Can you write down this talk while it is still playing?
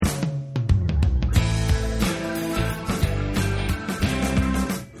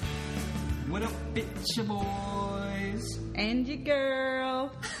your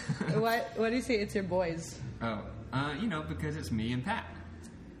girl. What do you say? It's your boys. Oh, because it's me and Pat.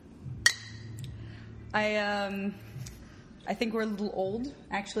 I think we're a little old,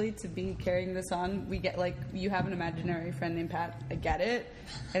 actually, to be carrying this on. We get, you have an imaginary friend named Pat. I get it.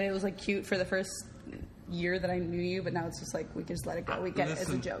 And it was, cute for the first year that I knew you, but now it's just, we can just let it go. We get it. It's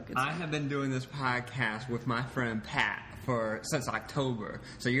a joke. I have been doing this podcast with my friend Pat since October.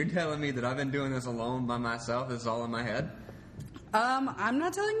 So you're telling me that I've been doing this alone by myself? This is all in my head? I'm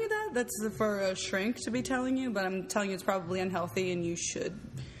not telling you that. That's for a shrink to be telling you, but I'm telling you it's probably unhealthy and you should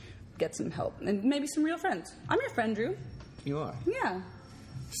get some help. And maybe some real friends. I'm your friend, Drew. You are? Yeah.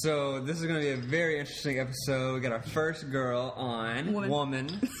 So this is going to be a very interesting episode. We got our first girl on. Woman.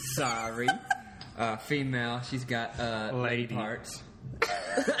 Sorry. Female. She's got lady parts.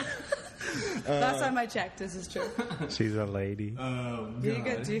 Last time I checked, this is true. She's a lady. Oh, God.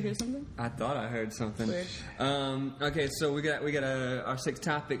 Did you hear something? I thought I heard something. Weird. Okay, so we got our 6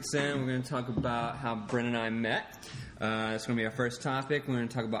 topics in. We're going to talk about how Bryn and I met. It's going to be our first topic. We're going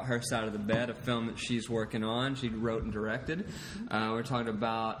to talk about Her Side of the Bed, a film that she's working on. She wrote and directed. We're talking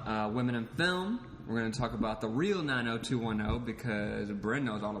about women in film. We're going to talk about the real 90210 because Bryn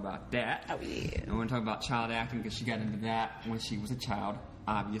knows all about that. Oh, yeah. And we're going to talk about child acting because she got into that when she was a child.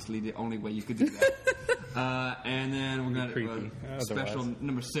 Obviously, the only way you could do that. And then we're going to special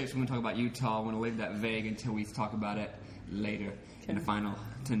number 6. We're going to talk about Utah. We're going to leave that vague until we talk about it later in the final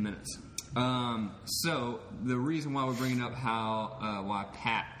 10 minutes. So the reason why we're bringing up why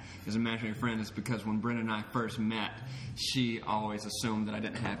Pat is a imaginary friend is because when Bryn and I first met, she always assumed that I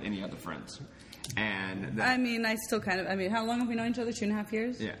didn't have any other friends. And I still kind of. How long have we known each other? 2.5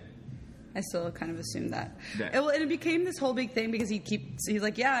 years? Yeah. I still kind of assumed that. Yeah. And it became this whole big thing because he's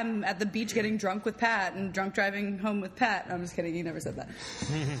like, yeah, I'm at the beach getting drunk with Pat and drunk driving home with Pat. I'm just kidding. He never said that.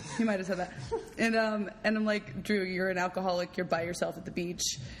 He might have said that. And I'm like, Drew, you're an alcoholic. You're by yourself at the beach.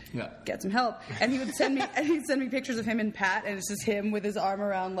 Yeah. Get some help. And he'd send me pictures of him and Pat, and it's just him with his arm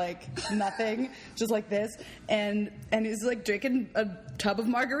around nothing, just like this. And he's drinking a tub of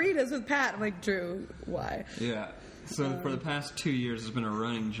margaritas with Pat. I'm like, Drew, why? Yeah. So for the past 2 years, it's been a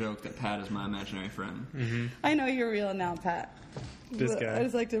running joke that Pat is my imaginary friend. Mm-hmm. I know you're real now, Pat. This guy. I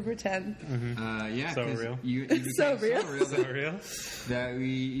just like to pretend. Mm-hmm. Yeah, so real. You it's so real. So real. That we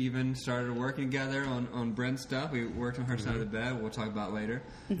even started working together on Bryn's stuff. We worked on Her Side of the Bed. We'll talk about later.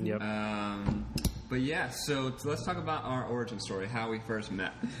 Yep. But yeah, so let's talk about our origin story, how we first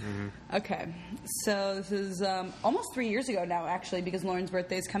met. Mm-hmm. Okay, so this is almost 3 years ago now, actually, because Lauren's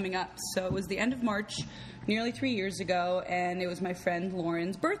birthday is coming up. So it was the end of March, nearly 3 years ago, and it was my friend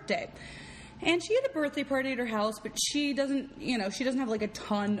Lauren's birthday. And she had a birthday party at her house, but she doesn't have a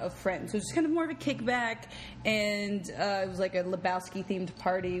ton of friends. So it's just kind of more of a kickback, and it was like a Lebowski-themed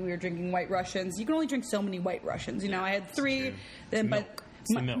party. We were drinking White Russians. You can only drink so many White Russians. I had 3. Then, but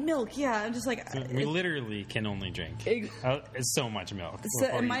milk, yeah. I'm just like... We literally can only drink. It's so much milk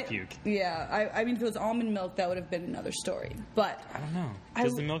before you puke. Yeah, if it was almond milk, that would have been another story. But... I don't know.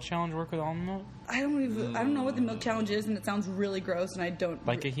 Does the milk challenge work with almond milk? I don't know what the milk challenge is, and it sounds really gross, and I don't...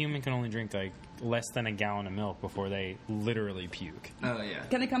 A human can only drink, less than a gallon of milk before they literally puke. Oh, yeah.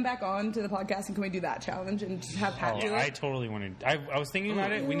 Can I come back on to the podcast, and can we do that challenge and just have Pat do it? I totally want to... I was thinking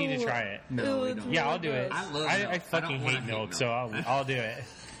about it. We need to try it. No, we don't. Yeah, I'll do it. I love milk. I fucking hate milk, so I'll do it.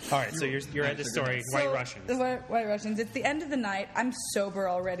 All right, so you're at the story. White Russians. The White Russians. It's the end of the night. I'm sober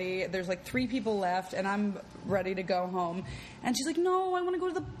already. There's 3 people left, and I'm ready to go home. And she's like, "No, I want to go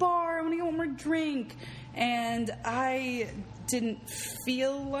to the bar. I want to get one more drink." And I didn't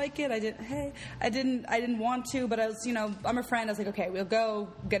feel like it. I didn't want to, but I was, I'm a friend. I was like, okay, we'll go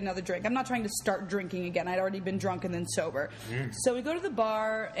get another drink. I'm not trying to start drinking again. I'd already been drunk and then sober. So we go to the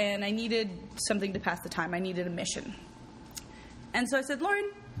bar, and I needed something to pass the time. I needed a mission. And so I said, Lauren,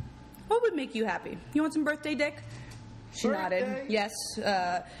 what would make you happy? You want some birthday dick? She nodded. Yes.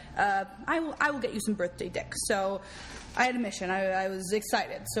 I will get you some birthday dick. So I had a mission. I was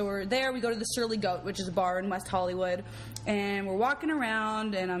excited. So we're there. We go to the Surly Goat, which is a bar in West Hollywood. And we're walking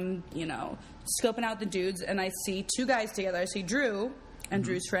around, and I'm, scoping out the dudes. And I see 2 guys together. I see Drew and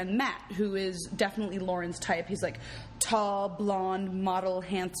Drew's friend Matt, who is definitely Lauren's type. He's tall, blonde, model,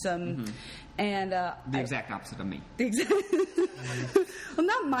 handsome. And the exact opposite of me. Well,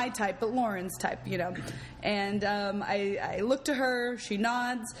 not my type, but Lauren's type, And I look to her. She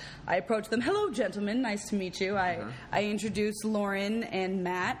nods. I approach them. Hello, gentlemen. Nice to meet you. I introduce Lauren and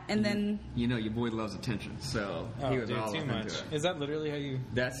Matt, and then your boy loves attention, so he was all too much. It. Is that literally how you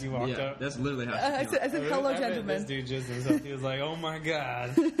walked up? That's literally how. I said hello, gentlemen. This dude just himself. He was like, "Oh my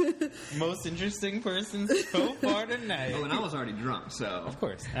god, most interesting person so far tonight." Oh, and I was already drunk, so of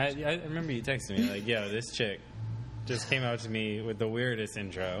course. I remember you texting me yo, this chick just came out to me with the weirdest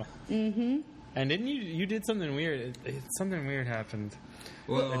intro. Mm-hmm. And didn't you did something weird? Something weird happened.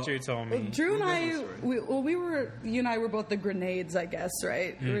 That you told me. Drew and I, you and I were both the grenades, I guess,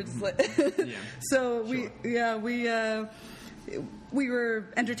 right? Mm-hmm. We were just like, yeah. So we were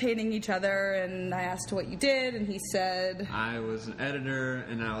entertaining each other, and I asked what you did, and he said... I was an editor,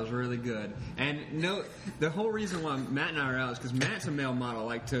 and I was really good. And the whole reason why Matt and I are out is because Matt's a male model,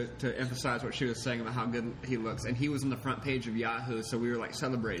 like to emphasize what she was saying about how good he looks, and he was on the front page of Yahoo, so we were like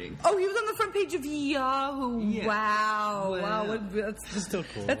celebrating. Oh, he was on the front page of Yahoo! Yeah. Wow. That's still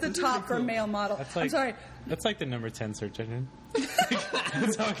cool. That's the top for a male model. I'm sorry. That's like the number 10 search engine.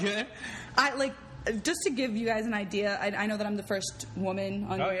 That's all good. Just to give you guys an idea, I know that I'm the first woman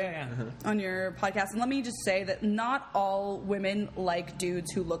on your podcast, and let me just say that not all women like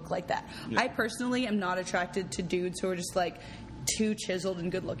dudes who look like that. Yeah. I personally am not attracted to dudes who are just like too chiseled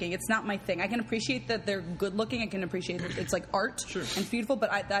and good looking. It's not my thing. I can appreciate that they're good looking. I can appreciate that it's like art and beautiful,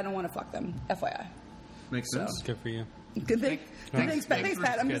 but I don't want to fuck them. FYI. Makes sense. Good for you. Good thing. Thanks,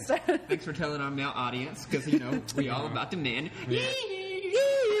 Pat. I'm just saying. Thanks for telling our male audience, because we all about the men. Yeah.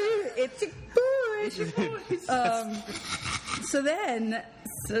 It's a So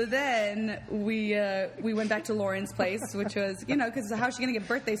then we went back to Lauren's place, which was, because how's she going to get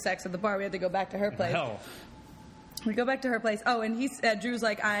birthday sex at the bar? We had to go back to her place. Hell. We go back to her place. Oh, and Drew's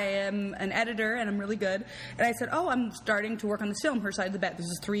like, I am an editor and I'm really good. And I said, I'm starting to work on this film, Her Side of the Bet. This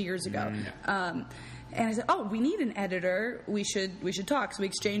is 3 years ago. And I said, we need an editor. We should talk. So we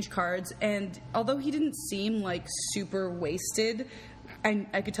exchanged cards. And although he didn't seem like super wasted,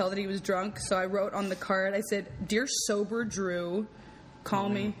 I could tell that he was drunk, so I wrote on the card, I said, "Dear sober Drew, call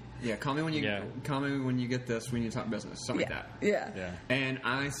me." Yeah, call me when you get this. We need to talk business, something like that. Yeah. And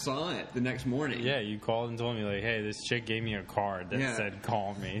I saw it the next morning. Yeah, you called and told me like, "Hey, this chick gave me a card that said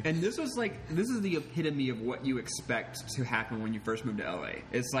call me." And this is the epitome of what you expect to happen when you first move to LA.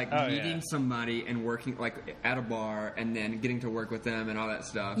 It's like meeting somebody and working like at a bar and then getting to work with them and all that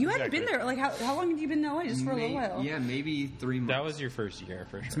stuff. You hadn't been there. Like how long have you been in LA? Just for a little while. Yeah, maybe 3 months. That was your first year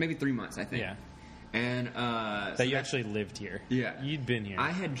for sure. So maybe 3 months, I think. Yeah. And that you actually lived here. Yeah. You'd been here.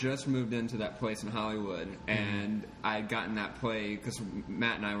 I had just moved into that place in Hollywood, and I had gotten that play because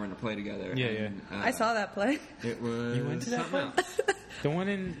Matt and I were in a play together. Yeah. I saw that play. It was... You went to that play? The one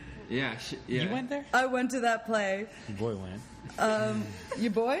in... Yeah. You went there? I went to that play. Your boy went.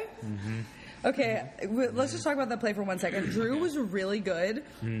 Your boy? Mm-hmm. Okay, let's just talk about that play for 1 second. Drew was really good,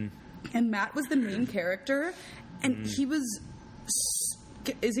 and Matt was the main character, and he was...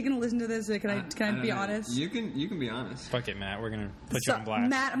 Is he going to listen to this? Can I be honest? You can be honest. Fuck it, Matt. We're going to put you on blast.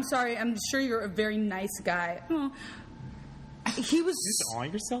 Matt, I'm sorry. I'm sure you're a very nice guy. Oh, he was... Just all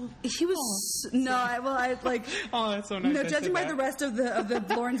yourself? He was... I like... Oh, that's so nice. No, judging by the rest of the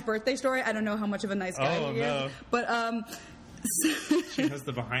Lauren's birthday story, I don't know how much of a nice guy he is. But, she knows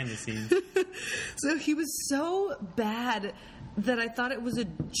the behind the scenes. So he was so bad that I thought it was a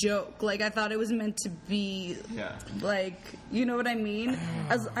joke. Like, I thought it was meant to be, like, you know what I mean?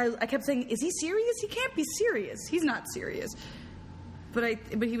 I kept saying, is he serious? He can't be serious. He's not serious. But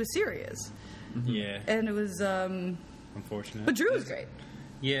he was serious. Yeah. And it was, unfortunate. But Drew was great.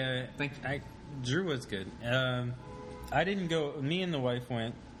 Yeah. Drew was good. I didn't go. Me and the wife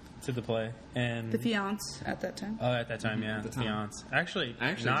went to the play. And the fiance at that time. Oh, at that time, yeah. The fiance. Actually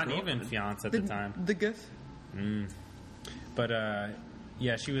not even fiance at the time. The goof. But,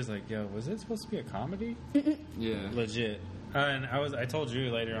 she was like, yo, was it supposed to be a comedy? Yeah. Legit. And I told Drew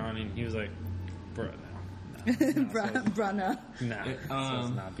later on, and he was like, bro, no. Bruh, no. Nah, it's supposed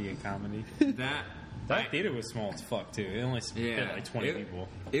to not be a comedy. That theater was small as fuck, too. It only fit like 20 people.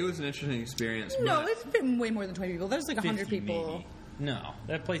 It was an interesting experience. No, it's been way more than 20 people. There's like 100 people. Maybe. No,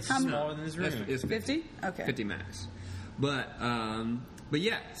 that place is smaller than this room. It's 50? Okay. 50 max. But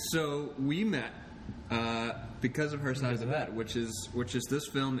yeah, so we met because of Her Side of the Bet, which is this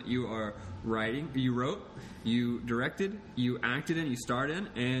film that you are writing, you wrote, you directed, you acted in, you starred in,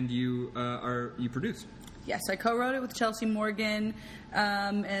 and you produced. Yes, I co-wrote it with Chelsea Morgan,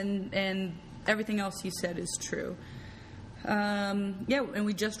 and everything else you said is true. And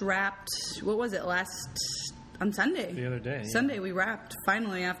we just wrapped. What was it on Sunday? The other day. Sunday we wrapped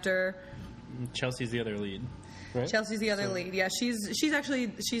finally after. Chelsea's the other lead. Right? Chelsea's the other lead. Yeah, she's I'd say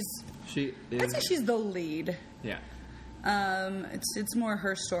she's the lead. Yeah. It's more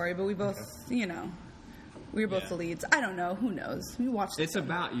her story, but we both, we were both the leads. I don't know. Who knows? We watched. It's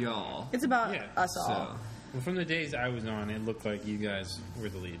about y'all. It's about us all. So. Well, from the days I was on, it looked like you guys were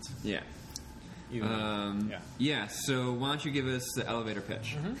the leads. Yeah. So why don't you give us the elevator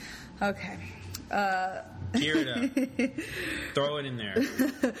pitch? Mm-hmm. Okay. Gear it up. Throw it in there.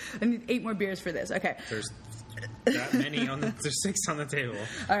 I need 8 more beers for this. Okay. that many there's 6 on the table.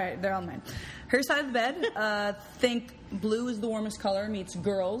 All right, they're all mine. Her side of the bed, think blue is the warmest color meets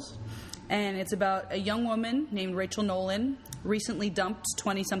girls. And it's about a young woman named Rachel Nolan, recently dumped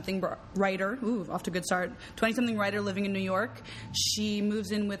 20-something writer. Ooh, off to a good start. 20-something writer living in New York. She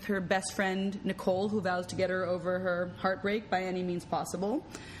moves in with her best friend, Nicole, who vows to get her over her heartbreak by any means possible.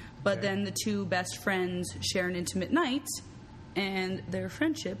 But then the 2 best friends share an intimate night, and their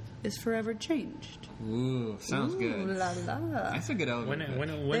friendship is forever changed. Ooh, sounds good. La la. That's a good opening. When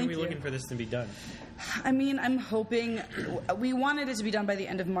are we looking for this to be done? I mean, I'm hoping... We wanted it to be done by the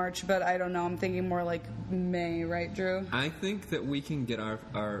end of March, but I don't know. I'm thinking more like May, right, Drew? I think that we can get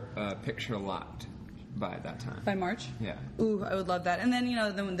our picture locked by that time. By March? Yeah. Ooh, I would love that. And then,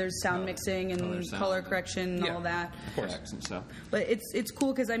 then there's sound mixing and color correction and all that. Of course. And stuff. But it's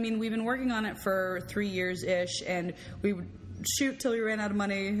cool because, we've been working on it for 3 years-ish, and we would shoot till we ran out of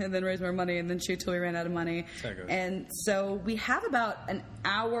money, and then raise more money, and then shoot till we ran out of money. And so we have about an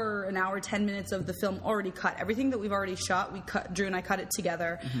hour, 10 minutes of the film already cut. Everything that we've already shot, Drew and I cut it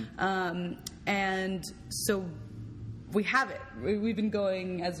together. Mm-hmm. And so we have it. We've been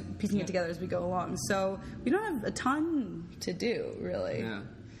piecing it together as we go along. So we don't have a ton to do, really. Yeah.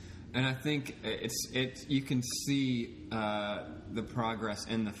 And I think you can see the progress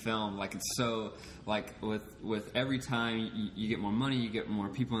in the film. Like, it's so, like, with every time you get more money, you get more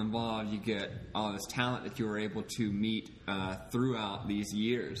people involved, you get all this talent that you were able to meet throughout these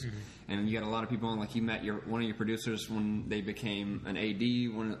years. Mm-hmm. And you got a lot of people on, like, you met one of your producers when they became an AD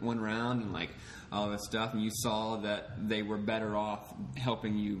one round, and, like, all this stuff, and you saw that they were better off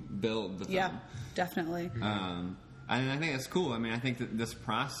helping you build the film. Yeah, definitely. And I think that's cool. I think that this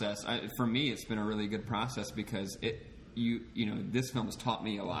process, for me, it's been a really good process because this film has taught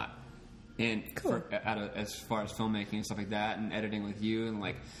me a lot. And cool. As far as filmmaking and stuff like that, and editing with you, and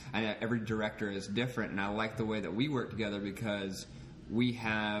I know every director is different, and I like the way that we work together because we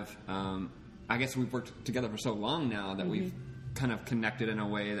have, I guess we've worked together for so long now that we've kind of connected in a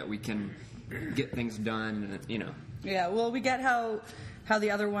way that we can get things done, Yeah, well, we get how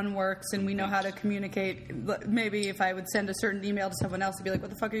the other one works, and we know how to communicate. Maybe if I would send a certain email to someone else, they'd be like, what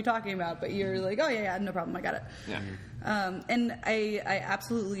the fuck are you talking about? But you're like, oh, yeah, no problem, I got it. Yeah. And I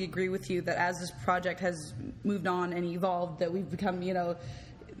absolutely agree with you that as this project has moved on and evolved, that we've become, we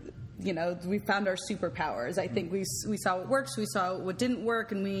found our superpowers. I think we saw what works, we saw what didn't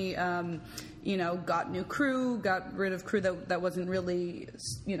work, and we, got new crew, got rid of crew that wasn't really,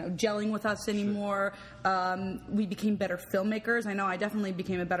 gelling with us anymore. Sure. We became better filmmakers. I know I definitely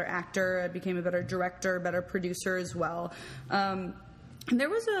became a better actor. I became a better director, better producer as well. And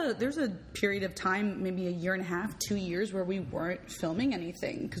there's a period of time, maybe a year and a half, 2 years, where we weren't filming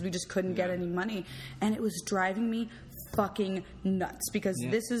anything because we just couldn't get any money, and it was driving me fucking nuts because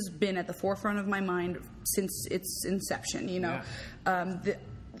this has been at the forefront of my mind since its inception.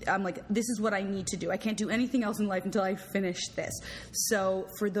 I'm like, this is what I need to do. I can't do anything else in life until I finish this. So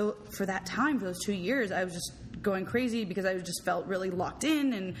for that time, for those 2 years, I was just going crazy because I just felt really locked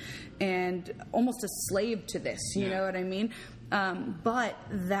in and almost a slave to this. You know what I mean? But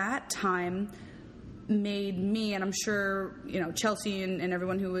that time made me, and I'm sure Chelsea and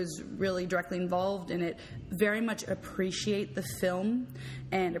everyone who was really directly involved in it, very much appreciate the film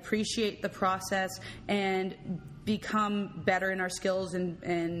and appreciate the process and become better in our skills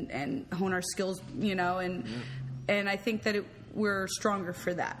and hone our skills, and I think that we're stronger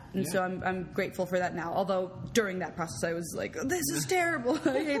for that, and so I'm grateful for that now. Although during that process I was like, this is terrible.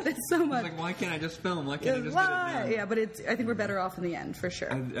 I hate this so much. Like, why can't I just film? Why can't I just get it done? Yeah, but I think we're better off in the end, for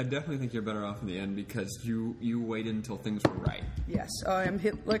sure. I definitely think you're better off in the end because you waited until things were right. Yes. Oh, I'm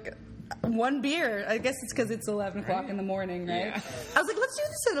hit like one beer. I guess it's because it's 11 o'clock in the morning, right? Yeah. I was like, let's do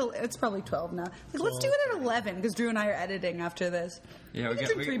this it's probably 12 now. Let's do it at 11 because Drew and I are editing after this. Yeah,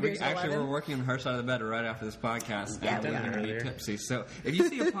 we're working on her side of the bed right after this podcast, and we're going to be tipsy. So if you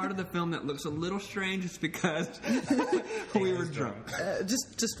see a part of the film that looks a little strange, it's because we were drunk.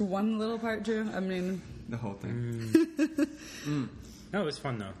 Just one little part, Drew. I mean, the whole thing. No, it was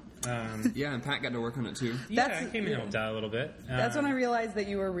fun though. Yeah, and Pat got to work on it too. Yeah, I came and helped out a little bit. That's when I realized that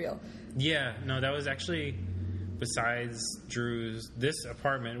you were real. Yeah, no, that was actually, besides Drew's, this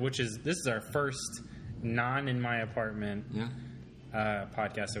apartment, this is our first in my apartment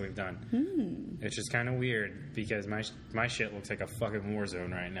podcast that we've done. It's just kind of weird because my shit looks like a fucking war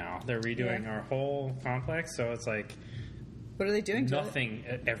zone right now. They're redoing our whole complex, so it's like, what are they doing to nothing,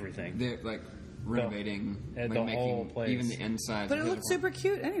 everything. They're like renovating the making whole place, even the inside. But it looks super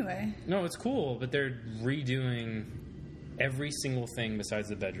cute anyway. No, it's cool, but they're redoing every single thing besides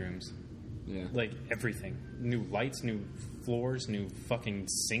the bedrooms. Yeah, like everything. New lights, new floors, new fucking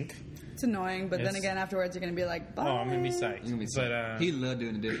sink. It's annoying, but then again, afterwards you're gonna be like, bye. Oh, I'm gonna be psyched. But he loved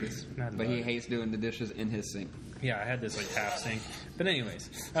doing the dishes, but he hates doing the dishes in his sink. Yeah, I had this like half sink. But anyways,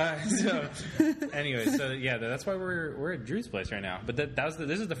 so yeah, that's why we're at Drew's place right now. But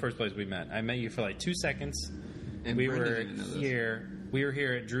this is the first place we met. I met you for like 2 seconds. And we were here. We were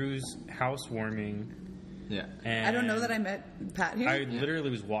here at Drew's housewarming. Yeah. And I don't know that I met Pat here. I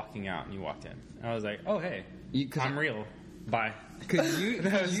literally was walking out and you walked in. I was like, oh hey, I'm real. Bye. Because you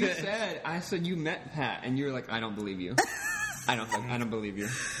said, I said you met Pat, and you were like, I don't believe you. I don't believe you.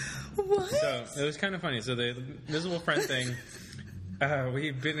 What? So it was kind of funny. So the invisible friend thing,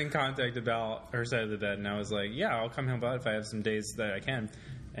 we've been in contact about her side of the bed, and I was like, yeah, I'll come help out if I have some days that I can.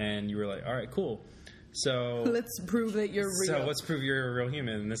 And you were like, all right, cool. So let's prove that you're real. So let's prove you're a real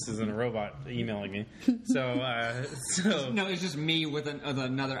human, and this isn't a robot emailing me. So no, it's just me with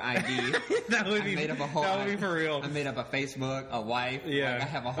another ID. That would be for real. I made up a Facebook, a wife. Yeah, I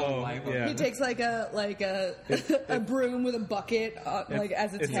have a whole life. Yeah. He takes like a broom with a bucket, like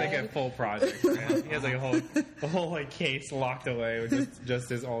as its head. It's like a full project. Right? He has like a whole like case locked away with just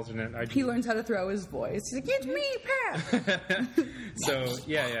his alternate ID. He learns how to throw his voice. He's like, "It's me, Pat." So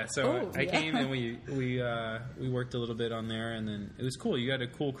yeah. So I came and we worked a little bit on there, and then it was cool. You had a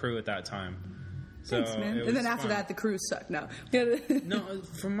cool crew at that time. So thanks, man. And then after that, the crew sucked. No,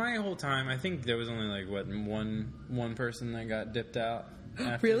 for my whole time, I think there was only like one person that got dipped out.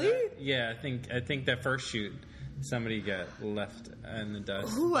 Really? That. Yeah, I think that first shoot, somebody got left in the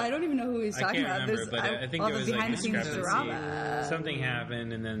dust. Ooh, I don't even know who he's talking about. Remember, but I think there was like drama. Something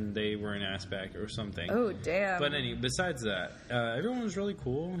happened, and then they were an aspect or something. Oh, damn. But besides that, everyone was really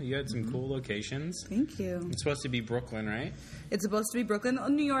cool. You had some cool locations. Thank you. It's supposed to be Brooklyn, right? It's supposed to be Brooklyn,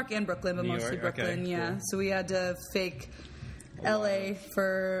 New York and Brooklyn, but mostly Brooklyn. Okay, yeah. Cool. So we had to fake LA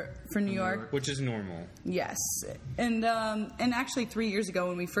for New York, which is normal. Yes, and actually 3 years ago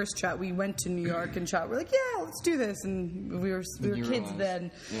when we first shot, we went to New York and shot. We're like, yeah, let's do this, and we were kids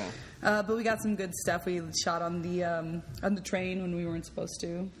then. Yeah. But we got some good stuff. We shot on the train when we weren't supposed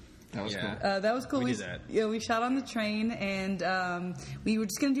to. That was cool. That was cool. We did that. Yeah, we shot on the train, and we were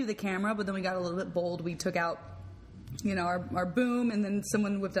just gonna do the camera, but then we got a little bit bold. We took out, our boom, and then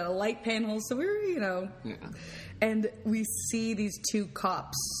someone whipped out a light panel. So we were, Yeah. And we see these two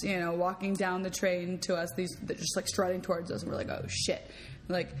cops, walking down the train to us. They're just like strutting towards us, and we're like, "Oh shit!"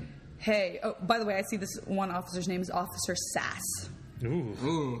 We're like, "Hey!" Oh, by the way, I see this one officer's name is Officer Sass.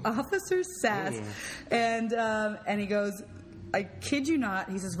 Ooh. Officer Sass, ooh. And he goes, "I kid you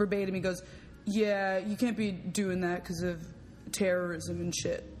not." He says verbatim. He goes, "Yeah, you can't be doing that because of terrorism and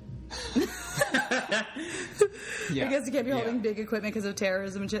shit." I guess you can't be holding big equipment because of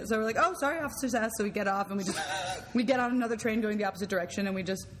terrorism and shit. So we're like, oh, sorry, Officer Sass. So we get off and we get on another train going the opposite direction, and we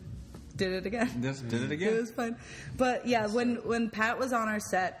just did it again. It was fun. But yeah, when Pat was on our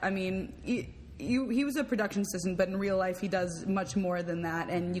set, I mean, he was a production assistant, but in real life he does much more than that,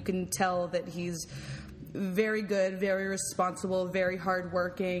 and you can tell that he's very good, very responsible, very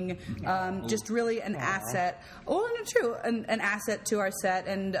hardworking, just really an asset. Oh, no, true, an asset to our set,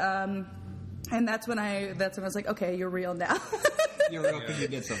 and that's when I was like, okay, you're real now. You're real because you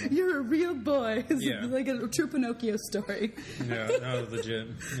did something. You're a real boy. It's like a true Pinocchio story. Yeah, no, legit.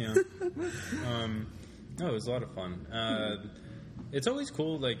 Yeah. No, it was a lot of fun. It's always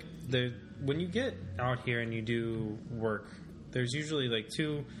cool, like when you get out here and you do work. There's usually like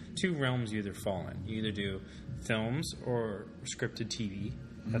two realms you either fall in. You either do films or scripted TV.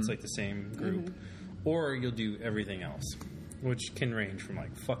 That's like the same group. Or you'll do everything else, which can range from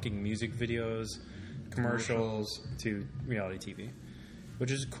like fucking music videos, commercials to reality TV,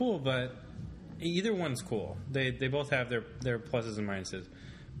 which is cool, but either one's cool. They both have their pluses and minuses.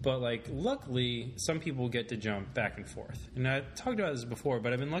 But like luckily, some people get to jump back and forth. And I talked about this before,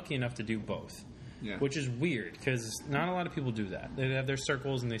 but I've been lucky enough to do both. Yeah. Which is weird because not a lot of people do that. They have their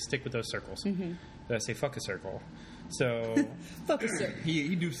circles and they stick with those circles. I say fuck a circle. So fuck a circle.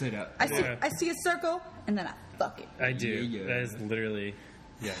 He do say that. I see a circle and then I fuck it. I do. Yeah. That is literally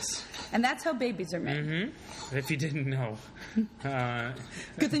yes. And that's how babies are made. If you didn't know.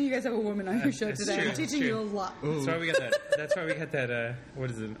 Good thing you guys have a woman on your show today. I'm teaching you a lot. That's why we got that. That's why we got that. What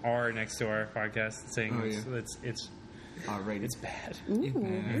is it? An R next to our podcast saying it's. Rated. It's bad. Ooh,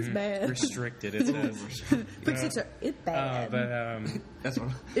 it's bad. Restricted. It says. It's bad. But that's what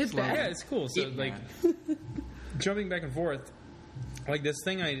it's bad. Yeah, it's cool. So jumping back and forth, like this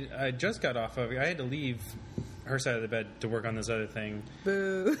thing I just got off of. I had to leave her side of the bed to work on this other thing.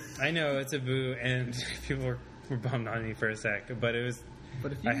 Boo. I know it's a boo, and people were bummed on me for a sec, but it was.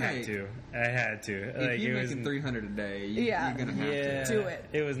 But if you I had to. If you're making $300 a day, you're gonna have to do it.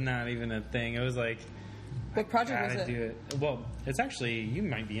 It was not even a thing. It was like. What project was it? Do it. Well, it's actually, you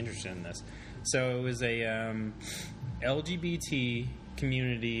might be interested in this. So it was a LGBT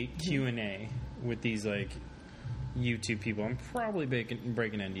community Q&A with these like YouTube people. I'm probably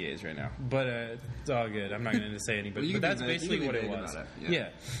breaking NDAs right now, but it's all good. I'm not going to say anybody. But that's basically what it was. Yeah.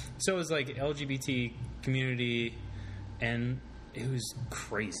 So it was like LGBT community, and it was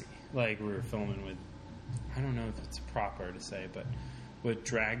crazy. Like we were filming with, I don't know if it's proper to say, but with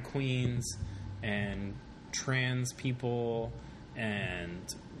drag queens and trans people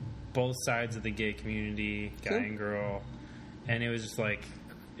and both sides of the gay community, guy and girl, and it was just like,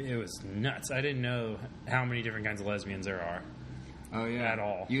 it was nuts. I didn't know how many different kinds of lesbians there are. Oh yeah, at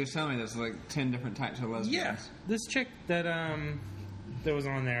all. You were telling me there's like 10 different types of lesbians. Yeah, this chick that was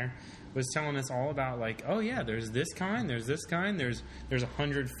on there was telling us all about like, oh yeah, there's this kind, there's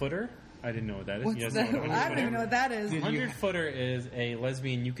 100-footer. I didn't know what that is. What's that? I don't even know what that is. 100-footer is a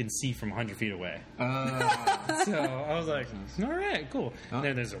lesbian you can see from 100 feet away. So I was like, all right, cool. And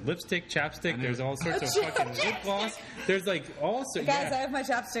then there's a lipstick, chapstick. There's all sorts of fucking lip gloss. There's like all sorts. Guys, I have my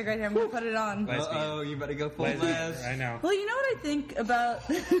chapstick right here. I'm going to put it on. Oh, you better go full les. I know. Well, you know what I think about...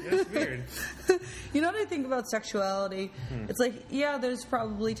 It's weird. You know what I think about sexuality? It's like, yeah, there's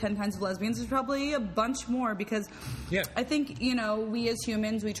probably 10 kinds of lesbians. There's probably a bunch more because I think, we as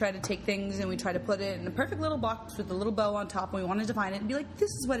humans, we try to take things and we try to put it in a perfect little box with a little bow on top, and we want to define it and be like, this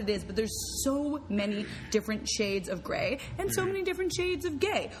is what it is. But there's so many different shades of gray and so many different shades of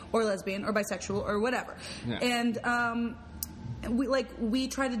gay or lesbian or bisexual or whatever. Yeah. And we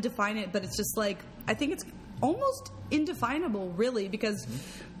try to define it, but it's just like, I think it's almost indefinable, really, because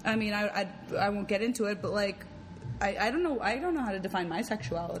I mean, I won't get into it, but like, I don't know how to define my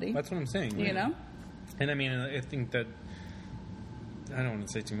sexuality. That's what I'm saying. You know? And I mean, I think that, I don't want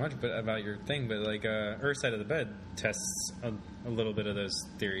to say too much about your thing, but like Earth Side of the Bed tests a little bit of those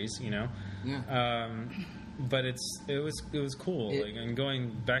theories, Yeah. But it was cool. And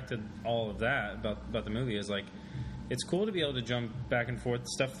going back to all of that about the movie is like, it's cool to be able to jump back and forth,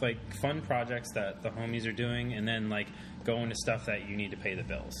 stuff like fun projects that the homies are doing, and then like go into stuff that you need to pay the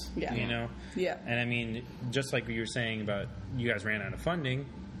bills. Yeah. Yeah. And I mean, just like you were saying about you guys ran out of funding,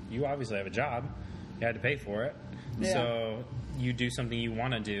 you obviously have a job, you had to pay for it. Yeah. So you do something you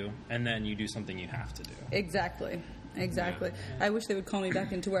want to do, and then you do something you have to do. Exactly. Yeah. I wish they would call me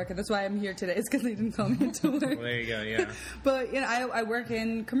back into work, and that's why I'm here today. It's because they didn't call me into work. Well, there you go. Yeah. But I work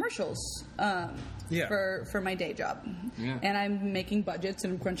in commercials for my day job, and I'm making budgets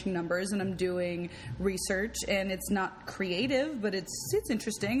and I'm crunching numbers and I'm doing research, and it's not creative, but it's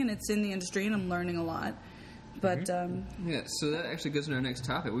interesting and it's in the industry and I'm learning a lot. But so that actually goes to our next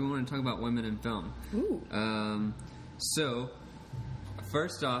topic. We want to talk about women in film. Ooh. So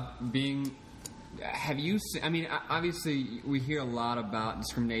first off, have you seen, I mean, obviously we hear a lot about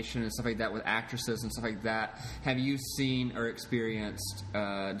discrimination and stuff like that with actresses and stuff like that. Have you seen or experienced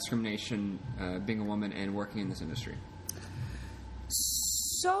discrimination being a woman and working in this industry?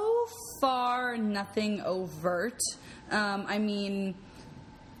 So far, nothing overt. I mean,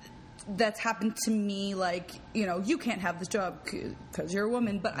 that's happened to me, like, you can't have this job because you're a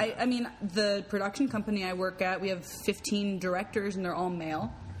woman. But I mean, the production company I work at, we have 15 directors and they're all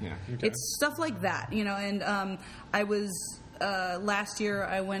male. Yeah, okay. It's stuff like that, and I was last year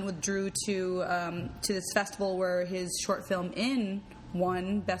I went with Drew to this festival where his short film In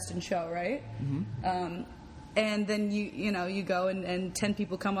won Best in Show, right? Mm-hmm. And then you go and 10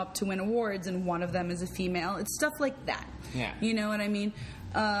 people come up to win awards and one of them is a female. It's stuff like that. Yeah. You know what I mean?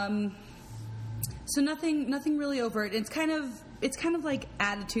 So nothing really overt. It's kind of like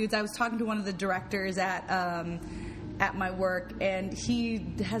attitudes. I was talking to one of the directors at my work, and he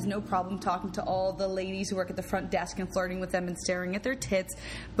has no problem talking to all the ladies who work at the front desk and flirting with them and staring at their tits.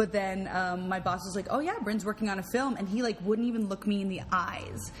 But then my boss was like, "Oh yeah, Bryn's working on a film," and he like wouldn't even look me in the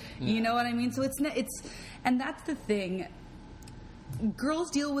eyes. Yeah. You know what I mean? So it's and that's the thing.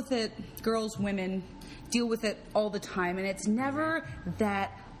 Girls deal with it. Women deal with it all the time, and it's never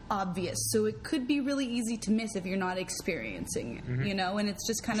that obvious. So it could be really easy to miss if you're not experiencing it, and it's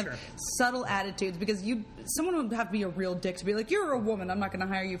just kind of subtle attitudes, because someone would have to be a real dick to be like, you're a woman, I'm not going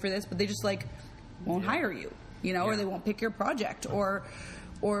to hire you for this, but they just like won't hire you, or they won't pick your project or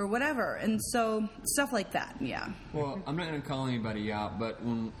whatever. And so stuff like that. Yeah. Well, I'm not going to call anybody out, but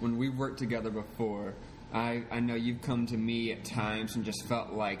when we've worked together before, I know you've come to me at times and just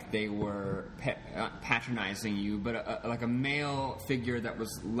felt like they were patronizing you, but like a male figure that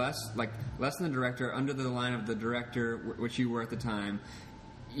was less than the director, under the line of the director, which you were at the time,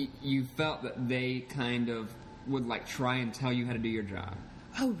 you felt that they kind of would like try and tell you how to do your job.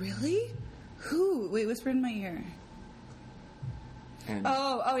 Oh, really? Who? Wait, whisper in my ear.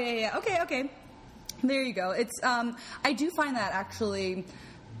 Oh, yeah. Okay. There you go. It's I do find that actually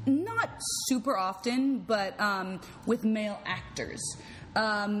not super often, but with male actors.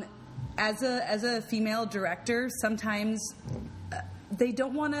 As a female director, sometimes they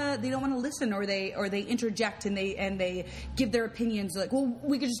don't want to listen, or they interject and they give their opinions, like, well,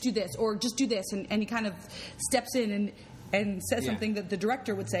 we could just do this or just do this, and he kind of steps in and says something that the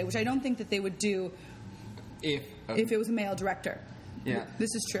director would say, which I don't think that they would do if it was a male director. Yeah,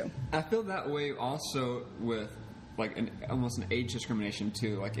 this is true. I feel that way also with like almost an age discrimination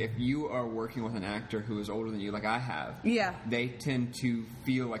too. Like if you are working with an actor who is older than you, like I have, they tend to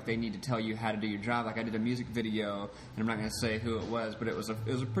feel like they need to tell you how to do your job. Like I did a music video, and I'm not going to say who it was, but it was a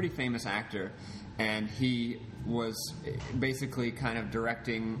pretty famous actor, and he was basically kind of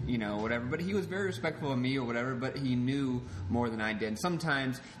directing, whatever. But he was very respectful of me or whatever. But he knew more than I did. And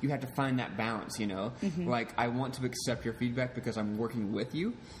sometimes you have to find that balance, Mm-hmm. Like I want to accept your feedback because I'm working with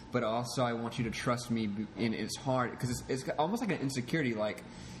you, but also I want you to trust me. And it's hard because it's almost like an insecurity. Like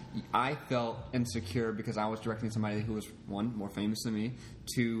I felt insecure because I was directing somebody who was, one, more famous than me,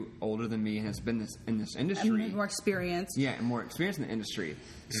 two, older than me, and has been in this industry. And more experience. Yeah, and more experience in the industry.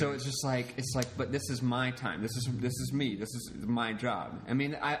 So it's just like, but this is my time. This is me. This is my job. I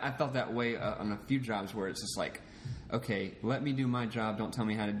mean, I felt that way on a few jobs where it's just like, okay, let me do my job. Don't tell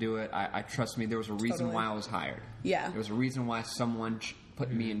me how to do it. I trust me. There was a reason why I was hired. Yeah. There was a reason why someone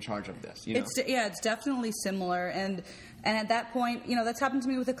put me in charge of this. It's definitely similar. And at that point, that's happened to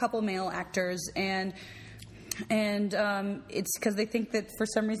me with a couple male actors, and it's because they think that for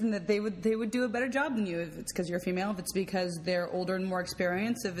some reason that they would do a better job than you. If it's because you're a female, if it's because they're older and more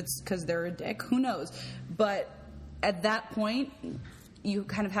experienced, if it's because they're a dick, who knows? But at that point, you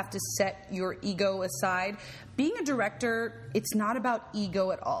kind of have to set your ego aside. Being a director, it's not about ego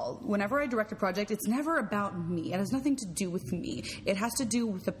at all. Whenever I direct a project, it's never about me. It has nothing to do with me. It has to do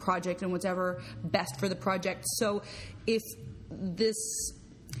with the project and whatever best for the project. So if this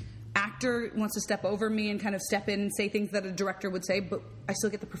actor wants to step over me and kind of step in and say things that a director would say, but I still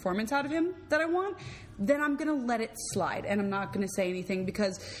get the performance out of him that I want, then I'm going to let it slide, and I'm not going to say anything,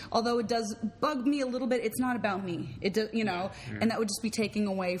 because although it does bug me a little bit, it's not about me. It does, and that would just be taking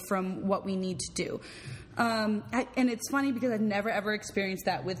away from what we need to do. And it's funny because I've never ever experienced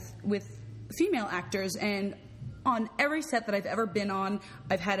that with female actors, and on every set that I've ever been on,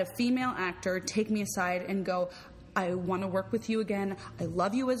 I've had a female actor take me aside and go, I want to work with you again. I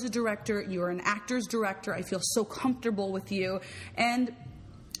love you as a director. You're an actor's director. I feel so comfortable with you. And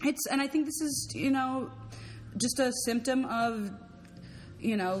I think this is, just a symptom of,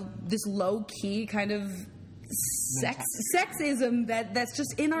 this low key kind of sexism that's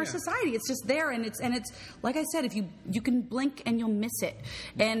just in our society. It's just there, and it's like I said, if you can blink and you'll miss it,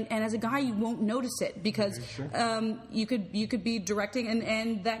 and as a guy you won't notice it, because you could be directing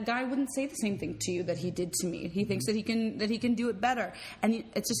and that guy wouldn't say the same thing to you that he did to me. He thinks that he can do it better, and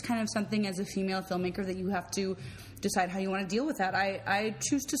it's just kind of something as a female filmmaker that you have to decide how you want to deal with that. I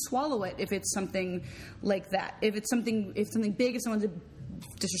choose to swallow it if it's something like that. If something big, if someone's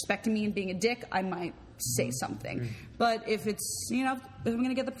disrespecting me and being a dick, I might say something. But if it's, if I'm going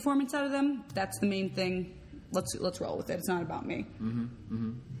to get the performance out of them, that's the main thing. Let's roll with it. It's not about me.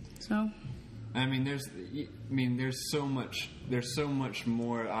 So, there's so much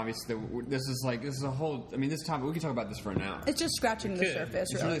more. Obviously, this is a whole. This topic, we could talk about this for an hour. It's just scratching the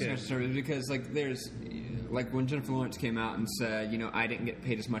surface. It's really scratching the surface, because there's when Jennifer Lawrence came out and said, I didn't get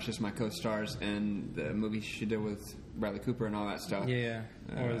paid as much as my co-stars in the movie she did with Bradley Cooper and all that stuff. Yeah.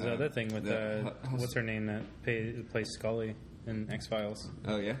 Or the other thing with what's her name that plays Scully in X-Files?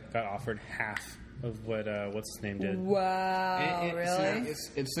 Oh yeah, got offered half of what what's his name did. Wow, really?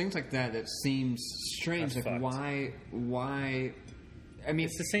 It's things like that that seems strange. That's like fucked. why?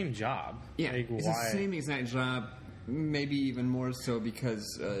 It's the same job. Yeah, it's the same exact job. Maybe even more so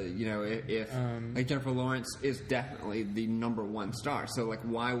because if Jennifer Lawrence is definitely the number one star, so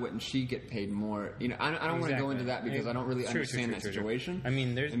why wouldn't she get paid more? I don't want to go into that because I don't really understand that situation.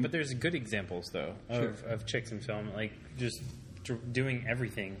 There's good examples though of chicks in film, just doing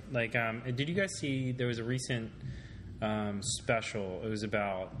everything. Did you guys see there was a recent special? It was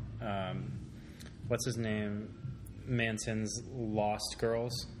about what's his name, Manson's Lost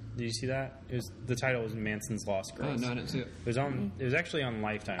Girls. Did you see that? The title was Manson's Lost Girls. Oh, no, I didn't see it. It was on. It was actually on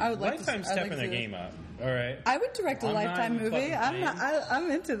Lifetime. Lifetime's stepping their game up. All right. I would direct a Lifetime movie.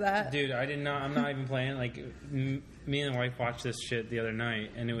 I'm into that. Dude, I'm not even playing. Me and the wife watched this shit the other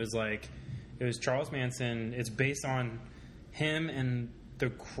night, and it was Charles Manson. It's based on him and the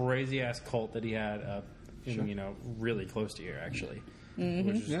crazy ass cult that he had up, really close to here, actually,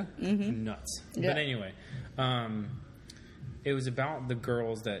 which is nuts. Yeah. But anyway. It was about the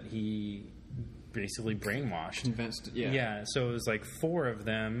girls that he basically brainwashed. Convinced, yeah. Yeah, so it was like 4 of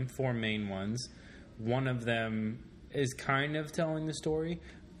them, 4 main ones. One of them is kind of telling the story,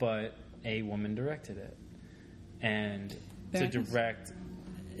 but a woman directed it. And to direct...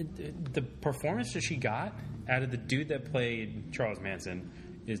 The performance that she got out of the dude that played Charles Manson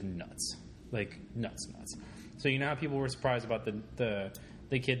is nuts. Like, nuts. So you know how people were surprised about the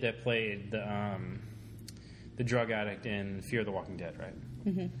kid that played the drug addict in Fear the Walking Dead, right?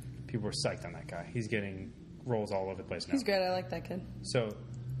 Mm-hmm. People were psyched on that guy. He's getting roles all over the place now. He's great. I like that kid. So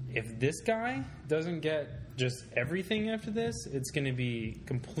if this guy doesn't get just everything after this, it's going to be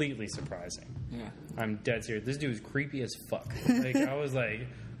completely surprising. Yeah. I'm dead serious. This dude's creepy as fuck. Like, I was like,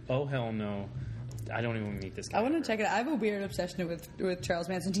 oh, hell no. I don't even want to meet this guy. I want to check it out. I have a weird obsession with Charles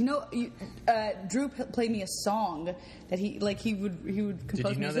Manson. Do you know, Drew played me a song that he would compose music.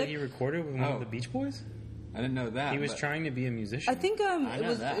 Did you know that he recorded with one of the Beach Boys? I didn't know that. He was trying to be a musician. I think it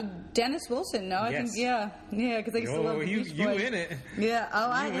was Dennis Wilson. No, I think because I used to love the Beach Boys. You in it? Yeah,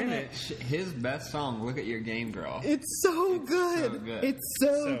 I in it. His best song, "Look at Your Game Girl." It's so good. It's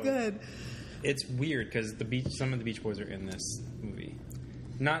so good. It's weird because some of the Beach Boys are in this movie.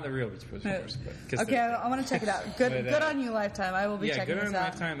 Not the real Beach Boys, of course. Okay, I want to check it out. Good on you, Lifetime. I will be checking this out. Good on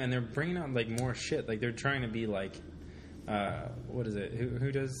Lifetime, and they're bringing out like more shit. Like they're trying to be like. What is it?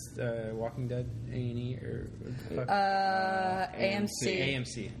 Who does Walking Dead? A&E or AMC.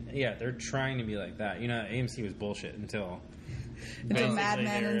 AMC. Yeah, they're trying to be like that. You know, AMC was bullshit until Mad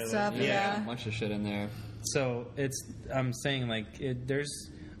Men and stuff. Yeah, a bunch of shit in there. So I'm saying like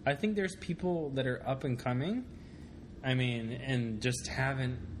I think there's people that are up and coming. I mean, and just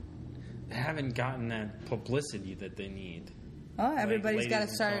haven't gotten that publicity that they need. Oh, everybody's got to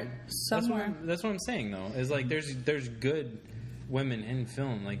start somewhere. That's what I'm saying, though. Is like there's good women in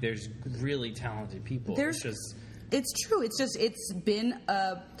film. Like there's really talented people. It's true. It's been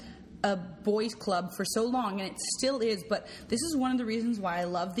a boys' club for so long, and it still is. But this is one of the reasons why I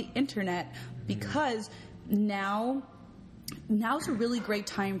love the internet, because now's a really great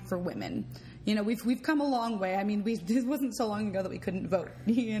time for women. You know, we've come a long way. I mean, this wasn't so long ago that we couldn't vote.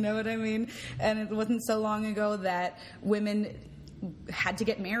 You know what I mean? And it wasn't so long ago that women had to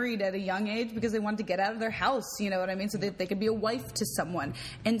get married at a young age because they wanted to get out of their house. You know what I mean? So that they could be a wife to someone.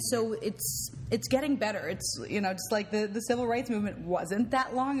 And so it's getting better. It's, you know, just like the civil rights movement wasn't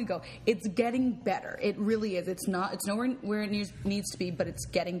that long ago. It's getting better. It really is. It's nowhere where it needs to be, but it's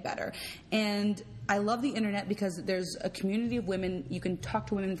getting better. And I love the internet because there's a community of women. You can talk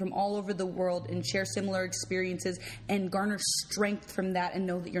to women from all over the world and share similar experiences and garner strength from that and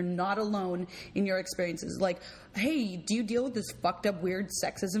know that you're not alone in your experiences. Like, hey, do you deal with this fucked up, weird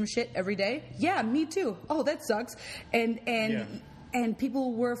sexism shit every day? Yeah, me too. Oh, that sucks. And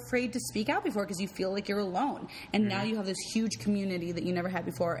people were afraid to speak out before because you feel like you're alone. And now you have this huge community that you never had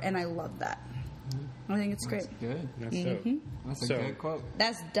before, and I love that. I think it's great. Good. That's dope. That's a good quote.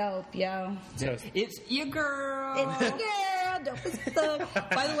 That's dope, yo. It's your girl. It's your girl. Dope as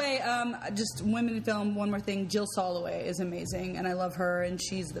fuck. By the way, just women in film, one more thing. Jill Soloway is amazing, and I love her, and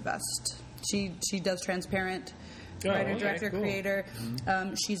she's the best. She does Transparent. Writer, director, creator.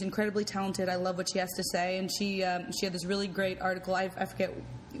 She's incredibly talented. I love what she has to say, and she had this really great article. I forget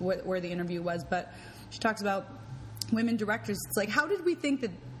where the interview was, but she talks about women directors. It's like, how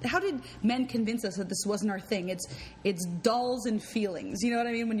did men convince us that this wasn't our thing? It's dolls and feelings. You know what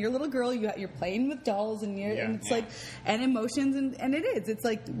I mean? When you're a little girl, you're playing with dolls and and emotions, and it is. It's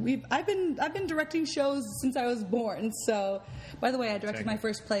like I've been directing shows since I was born. So, by the way, I directed my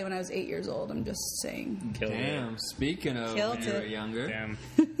first play when I was 8 years old. I'm just saying. Damn. Speaking of when you were younger. Damn.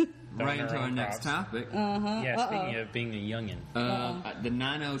 Right into our next topic. Yeah, speaking of being a youngin. The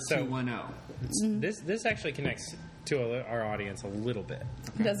 90210. This actually connects to our audience a little bit.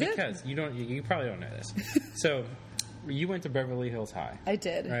 Does it? Because you probably don't know this. So, you went to Beverly Hills High. I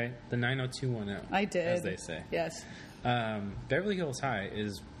did. Right? The 90210. I did. As they say. Yes. Beverly Hills High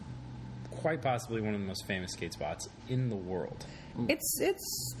is quite possibly one of the most famous skate spots in the world. It's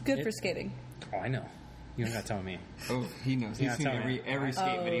good for skating. Oh, I know. You don't got to tell me. Oh, he knows. He's seen every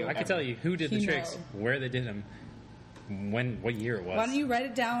skate video. I can tell you who did the tricks, where they did them, what year it was. Why don't you write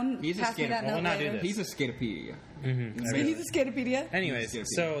it down? He's a skater. He's a skatepedia. Mm-hmm. So he's a skatepedia. Anyways,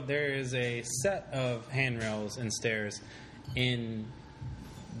 so there is a set of handrails and stairs in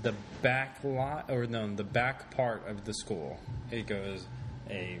the back lot, or no, the back part of the school. It goes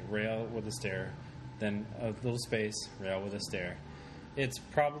a rail with a stair, then a little space, rail with a stair. It's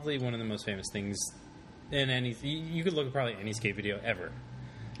probably one of the most famous things in any. You could look at probably any skate video ever,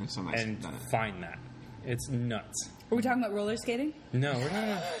 and find that. It's nuts. Are we talking about roller skating? No, we're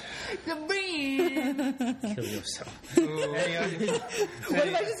not. The Bryn! Kill yourself. What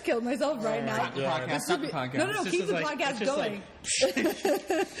if I just killed myself right now? Stop the podcast. Stop the podcast. No, keep the podcast going.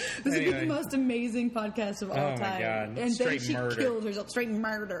 This would be the most amazing podcast of all time. Oh my God. And Straight then she murder. killed herself. Straight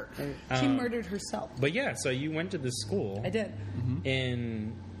murder. She murdered herself. But yeah, so you went to the school. I did.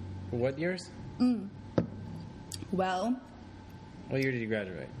 In what years? Well, What year did you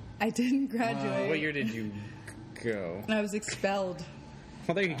graduate? I didn't graduate. What year did you go? I was expelled.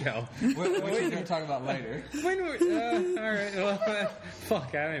 Well, there you go. What are we going to talk about later? When were, all right. Well,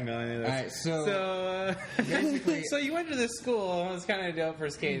 fuck, I didn't know any of this. All right, so basically, so you went to this school. It was kind of dope for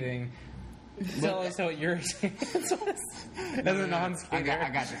skating. Tell us what your experience was as a non-skater. I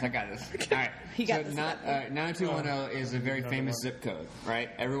got this. All right. He got this. 90210 is a very famous zip code,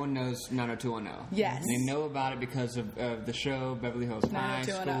 right? Everyone knows 90210. Yes. They know about it because of the show Beverly Hills High,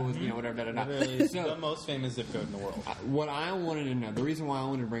 90210. schools, whatever, Literally So, the most famous zip code in the world. what I wanted to know, the reason why I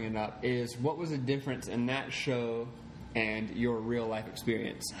wanted to bring it up is what was the difference in that show and your real life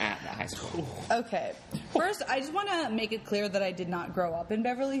experience at the high school? Okay. First, I just want to make it clear that I did not grow up in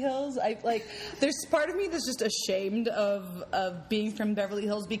Beverly Hills. There's part of me that's just ashamed of being from Beverly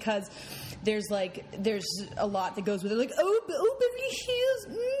Hills because there's a lot that goes with it. Like, oh, Beverly Hills.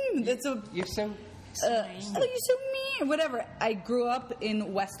 That's a You're so oh, you're so mean. Whatever. I grew up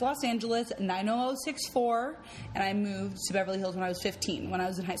in West Los Angeles, 90064, and I moved to Beverly Hills when I was 15, when I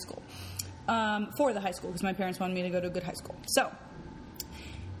was in high school. For the high school, because my parents wanted me to go to a good high school. So,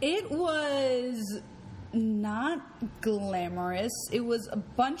 it was not glamorous. It was a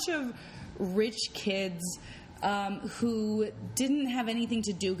bunch of rich kids who didn't have anything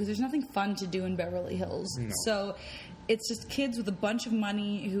to do, because there's nothing fun to do in Beverly Hills. No. So, it's just kids with a bunch of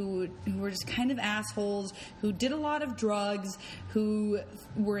money who were just kind of assholes, who did a lot of drugs, who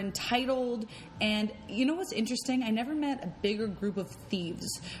were entitled. And you know what's interesting? I never met a bigger group of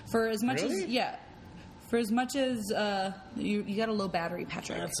thieves. For as much Really? as you got a low battery,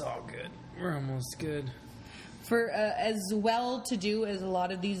 Patrick. That's all good. We're almost good. For as well-to-do as a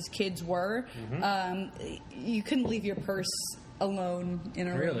lot of these kids were, you couldn't leave your purse alone in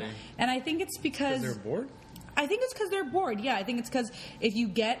a room. Really? And I think it's because They're bored? I think it's because they're bored. Yeah, I think it's because if you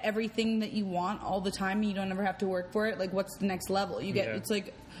get everything that you want all the time and you don't ever have to work for it, like, what's the next level? You get It's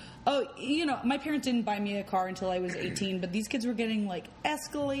like, oh, my parents didn't buy me a car until I was 18, but these kids were getting, like,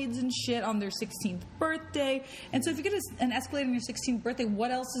 Escalades and shit on their 16th birthday. And so if you get an Escalade on your 16th birthday,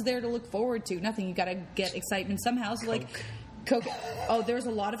 what else is there to look forward to? Nothing. You got to get excitement somehow. So, like, oh, there's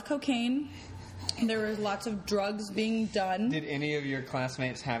a lot of cocaine. There was lots of drugs being done. Did any of your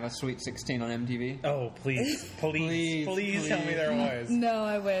classmates have a Sweet 16 on MTV? Oh, please tell me there was. No,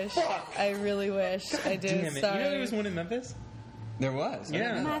 I wish. I really wish I did. Damn it. Sorry. You know there was one in Memphis? There was.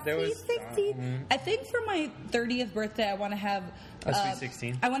 Yeah. There was. I think for my 30th birthday, I want to have A Sweet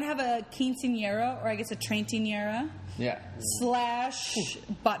 16? I want to have a quinceañera, or I guess a treintañera,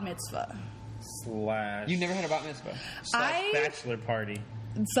 / bat mitzvah. / You never had a bat mitzvah? / bachelor party.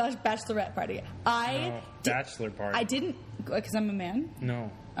 / bachelorette party. Bachelor party. I didn't, because I'm a man? No.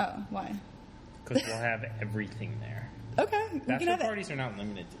 Oh, why? Because we'll have everything there. Okay. We can Bachelor have parties are not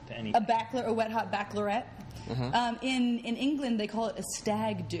limited to anything. a wet hot bachelorette. In England, they call it a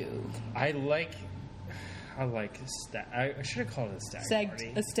stag do. I like a stag. I should have called it a stag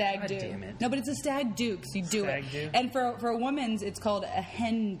party. A stag God do. Damn it. No, but it's a stag do because you do Stag it. do? And for a woman's, it's called a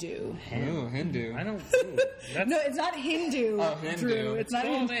hen do. Ooh, Hindu. I don't. That's, No, it's not Hindu. Oh, Hindu. Drew. It's not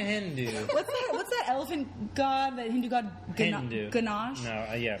called Hindu. a Hindu. What's that elephant god? That Hindu god? Hindu. Ganesh.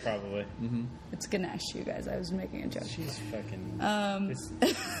 No, yeah, probably. It's Ganesh, you guys. I was making a joke. She's fucking.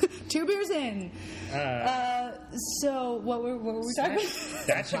 2 beers in. So what were we talking about?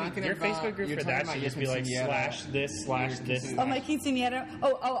 That's talking your about- Facebook group you're for talking that about should your just be like quinceañera. /this. Oh, my quinceañera.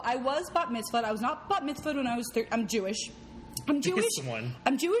 Oh, I was bat mitzvahed. I was not bat mitzvahed when I was 30. I'm Jewish. I'm Jewish. This one.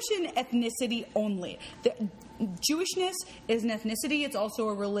 I'm Jewish in ethnicity only. Jewishness is an ethnicity. It's also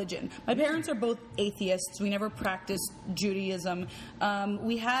a religion. My parents are both atheists. We never practiced Judaism.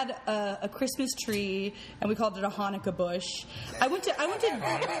 We had a Christmas tree, and we called it a Hanukkah bush. I went to.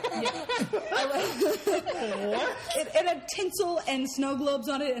 It had tinsel and snow globes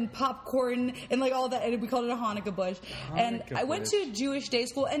on it, and popcorn, and like all that. And we called it a Hanukkah bush. And I went to Jewish day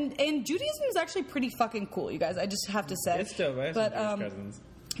school, and Judaism is actually pretty fucking cool, you guys. I just have to say. It's dope. I have some Jewish cousins.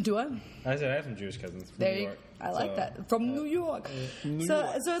 Do I? I said I have some Jewish cousins from There New you York. I like that. From New York.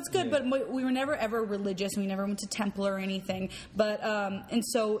 So it's good, but we were never ever religious. We never went to temple or anything. But and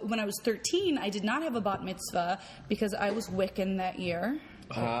so when I was 13, I did not have a bat mitzvah because I was Wiccan that year.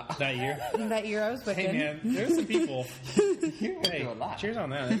 That year? That year I was booking. Hey, man, there's some people. Hey, a lot. Cheers on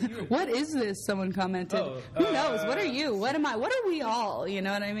that. What is this? Someone commented. Who knows? What are you? What am I? What are we all? You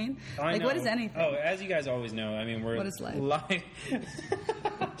know what I mean? What is anything? Oh, as you guys always know, I mean, we're what is life?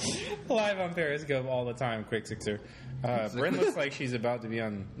 Live on Periscope all the time, Quick Sixer. Bryn looks like she's about to be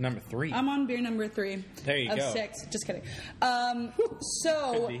on number 3. I'm on beer number 3. There you go. 6. Just kidding.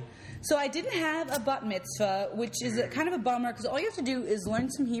 So I didn't have a bat mitzvah, which is kind of a bummer because all you have to do is learn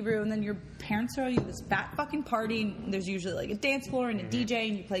some Hebrew, and then your parents throw you this fat fucking party. And there's usually like a dance floor and a DJ,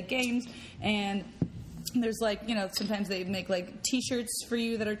 and you play games, and there's like, you know, sometimes they make like T-shirts for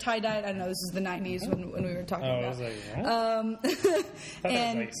you that are tie-dyed. I don't know, this is the 90s when we were talking about. I was like, what?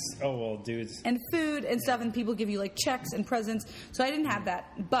 And like, oh well, dudes. And food and stuff, and people give you like checks and presents. So I didn't have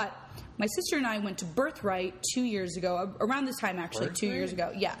that, but my sister and I went to Birthright 2 years ago, around this time actually, Birthright? 2 years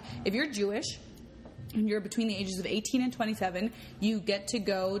ago. Yeah, if you're Jewish and you're between the ages of 18 and 27, you get to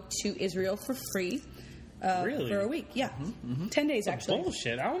go to Israel for free. Really? For a week, yeah. 10 days, actually.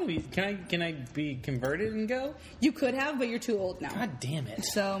 Bullshit. I want to be... Can I be converted and go? You could have, but you're too old now. God damn it.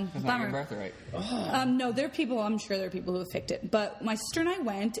 So, That's bummer. not your birthright. No, there are people, I'm sure there are people who have picked it. But my sister and I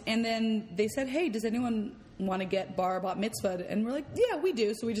went, and then they said, hey, does anyone want to get bar bat mitzvah? And we're like, yeah, we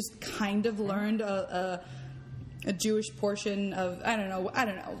do. So we just kind of learned a Jewish portion of, I don't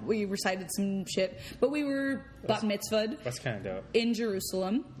know. We recited some shit. But we were bat mitzvahed. That's kind of dope. In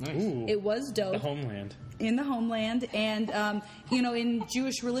Jerusalem. Nice. Ooh. It was dope. The homeland. In the homeland. And, you know, in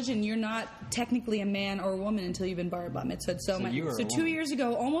Jewish religion, you're not technically a man or a woman until you've been bar bat mitzvahed. So 2 years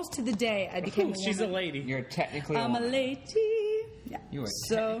ago, almost to the day, I became a woman. She's a lady. You're technically I'm a lady. Yeah. You are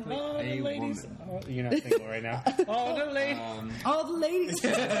So, technically All the a ladies. woman. Oh, you're not single right now. All the ladies. all the ladies.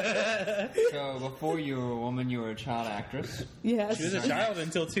 So before you were a woman, you were a child actress. Yes. She was a child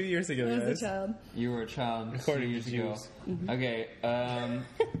until 2 years ago, I was guys. a child. You were a child According 2 years to ago. Jews. Okay.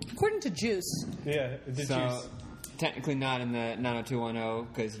 According to Juice. Yeah, the So Jews. technically not in the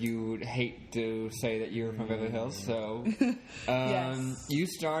 90210 because you would hate to say that you were from Beverly Hills. So Yes. you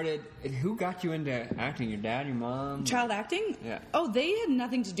started. Who got you into acting? Your dad, your mom? Child acting? Yeah. Oh, they had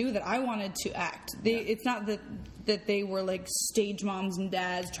nothing to do with it. I wanted to act. It's not that they were like stage moms and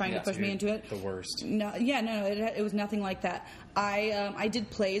dads trying to push me into it. The worst. No, yeah, no, it was nothing like that. I did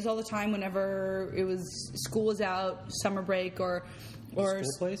plays all the time whenever it was school was out, summer break, or School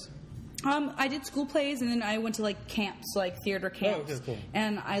plays? I did school plays, and then I went to like camps, like theater camps. Oh, okay, cool.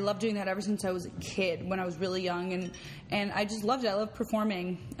 And I loved doing that ever since I was a kid, when I was really young, and I just loved it. I loved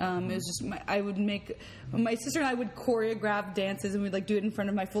performing. It was just my sister and I would choreograph dances, and we'd like do it in front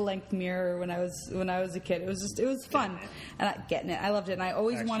of my full length mirror when I was a kid. It was fun, and getting it. I loved it, and I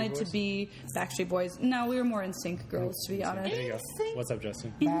always Backstreet wanted Boys? to be Backstreet Boys. No, we were more NSYNC girls, to be honest. There you go. What's up,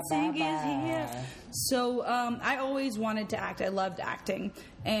 Justin? NSYNC is here. So I always wanted to act. I loved acting,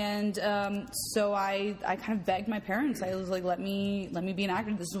 and so I kind of begged my parents. I was like, let me be an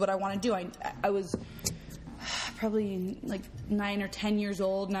actor. This is what I want to do. I was probably like 9 or 10 years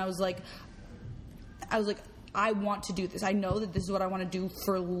old, and I was like, I want to do this. I know that this is what I want to do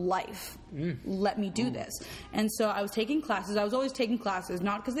for life. Let me do this. And so I was taking classes. I was always taking classes,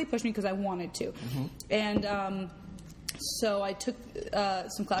 not because they pushed me, because I wanted to. And so I took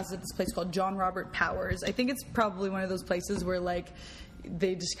some classes at this place called John Robert Powers. I think it's probably one of those places where like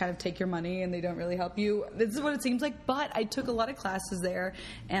they just kind of take your money and they don't really help you. This is what it seems like. But I took a lot of classes there,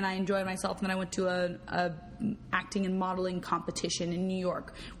 and I enjoyed myself. And then I went to a acting and modeling competition in New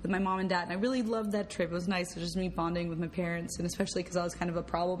York with my mom and dad. And I really loved that trip. It was nice. It was just me bonding with my parents, and especially because I was kind of a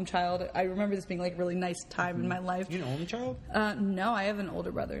problem child. I remember this being like a really nice time in my life. You an only child? No, I have an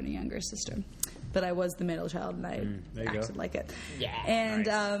older brother and a younger sister. But I was the middle child, and I acted like it. Yeah. And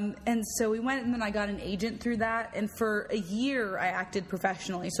nice. And so we went, and then I got an agent through that. And for a year, I acted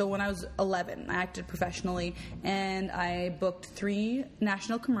professionally. So when I was 11, I acted professionally, and I booked 3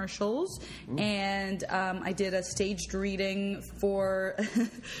 national commercials. And I did a staged reading for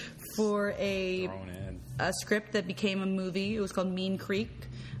a script that became a movie. It was called Mean Creek.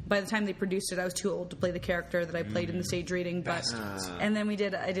 By the time they produced it, I was too old to play the character that I played in the stage reading. But and then I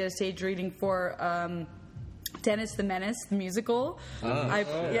did a stage reading for Dennis the Menace, the musical.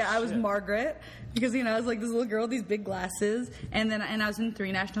 I was Margaret, because I was like this little girl with these big glasses, and I was in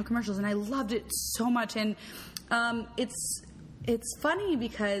 3 national commercials, and I loved it so much. And it's funny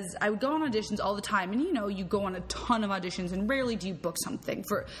because I would go on auditions all the time, and you go on a ton of auditions, and rarely do you book something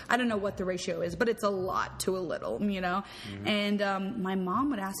for, I don't know what the ratio is, but it's a lot to a little, Mm-hmm. And my mom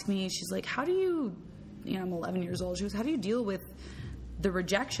would ask me, she's like, how do you, I'm 11 years old, she goes, how do you deal with the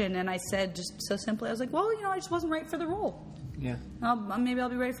rejection? And I said, just so simply, I was like, well, I just wasn't right for the role. Yeah. Maybe I'll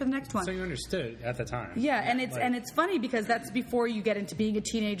be ready for the next one. So you understood at the time. Yeah, and it's funny because that's before you get into being a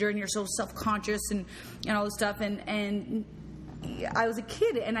teenager and you're so self-conscious and all this stuff. And I was a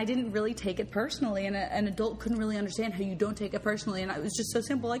kid and I didn't really take it personally, and an adult couldn't really understand how you don't take it personally. And it was just so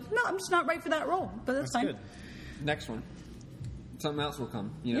simple, like, no, I'm just not right for that role. But that's fine. Good. Next one. Something else will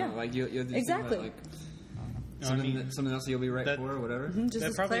come. You know, like you'll exactly. Like something else you'll be right for or whatever. Mm-hmm, just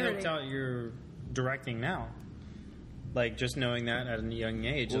that probably clarity. helped out your directing now. Like, just knowing that at a young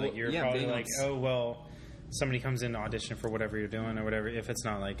age, Well, like you're probably like, oh well, somebody comes in to audition for whatever you're doing or whatever. If it's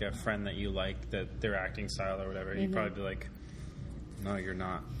not like a friend that you like, that their acting style or whatever, you'd probably be like, no, you're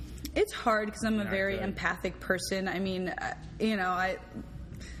not. It's hard because I'm a very empathic person. I mean, we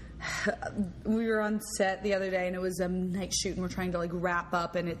were on set the other day and it was a night shoot and we're trying to like wrap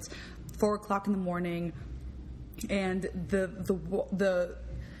up and it's 4:00 in the morning and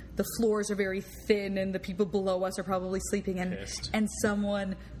the floors are very thin and the people below us are probably sleeping and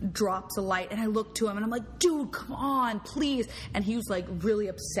someone drops a light and I look to him and I'm like, dude, come on, please. And he was like really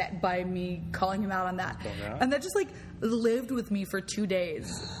upset by me calling him out on that. And that just like lived with me for 2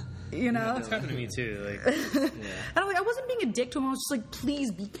 days. You know? That's happened to me too. Like, and I'm like, I wasn't being a dick to him. I was just like,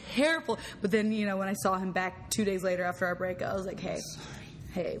 please be careful. But then, you know, when I saw him back 2 days later after our breakup, I was like, hey,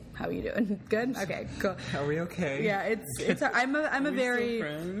 how are you doing? Good? Okay, cool. Are we okay? Yeah, it's I'm a very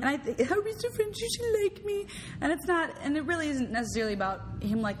and I think, how are we still friends? You should like me. And it's not, and it really isn't necessarily about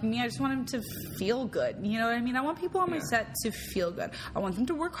him liking me. I just want him to feel good. You know what I mean? I want people on my set to feel good. I want them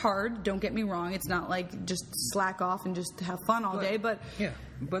to work hard. Don't get me wrong. It's not like just slack off and just have fun all day. But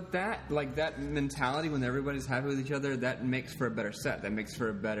But that mentality when everybody's happy with each other, that makes for a better set. That makes for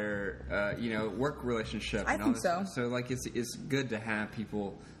a better, work relationship. I think so. So like it's good to have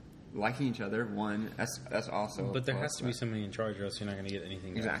people liking each other. One, that's also. But there has to be somebody in charge, or else you're not going to get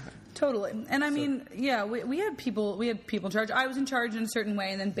anything done. Exactly. Totally. And I mean, we had people in charge. I was in charge in a certain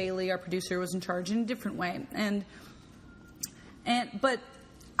way, and then Bailey, our producer, was in charge in a different way. But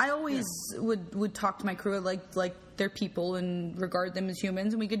I always would talk to my crew like they're people and regard them as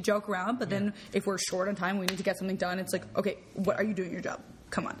humans, and we could joke around. But then if we're short on time, we need to get something done. It's like, okay, what are you doing your job?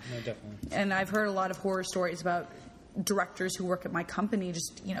 Come on. No, definitely. And I've heard a lot of horror stories about directors who work at my company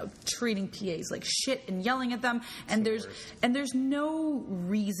just, you know, treating PAs like shit and yelling at them, and there's no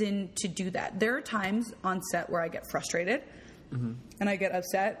reason to do that. There are times on set where I get frustrated and I get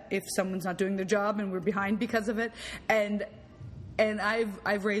upset if someone's not doing their job and we're behind because of it, and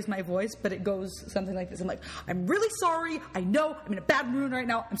I've raised my voice, but it goes something like this. I'm like, I'm really sorry. I know I'm in a bad mood right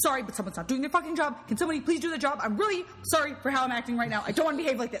now. I'm sorry, but someone's not doing their fucking job. Can somebody please do their job? I'm really sorry for how I'm acting right now. I don't want to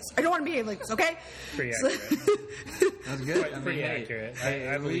behave like this. Okay? Pretty accurate. That's good. Pretty accurate.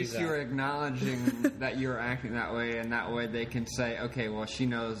 At least you're acknowledging that you're acting that way, and that way they can say, okay, well, she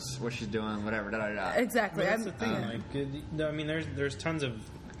knows what she's doing, whatever, da-da-da. Exactly. Well, that's the thing. I mean, there's tons of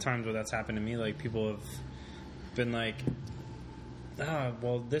times where that's happened to me. Like, people have been like,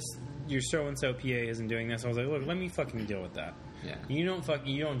 your so-and-so PA isn't doing this. I was like, look, let me fucking deal with that. Yeah. You don't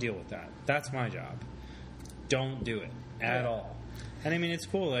deal with that. That's my job. Don't do it at all. And I mean, it's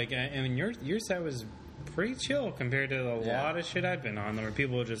cool. Like, I mean, your set was pretty chill compared to a lot of shit I've been on, where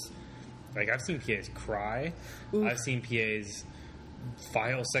people just, like, I've seen PAs cry. Oof. I've seen PAs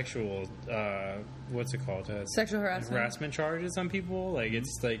file sexual, what's it called? Sexual harassment charges on people. Like,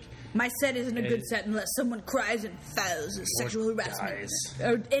 it's like, my set isn't a good set unless someone cries and files sexual harassment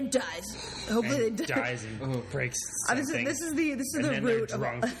and dies. Hopefully they dies and breaks. This is the root of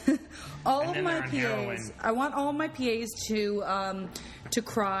all of my PAs. I want all of my PAs to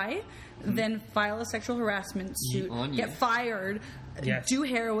cry, then file a sexual harassment suit, get fired, do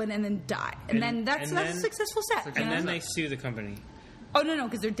heroin, and then die. And then that's a successful set. And then they sue the company. Oh, no,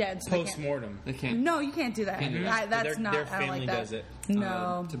 because they're dead. So Post-mortem. They can't. No, you can't do that. That's not. Their I don't family like that. does it.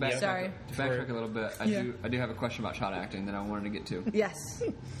 No. To backtrack a little bit, I do have a question about child acting that I wanted to get to. Yes.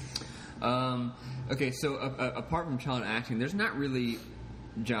 Okay, so apart from child acting, there's not really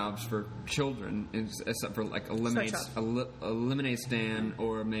jobs for children except for like a lemonade stand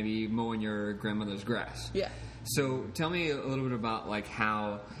or maybe mowing your grandmother's grass. Yeah. So tell me a little bit about like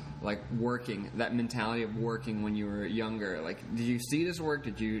how, like, working, that mentality of working when you were younger. Like, did you see this work?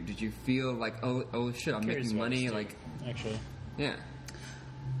 Did you feel like, oh shit, I'm making money? Like, actually, yeah.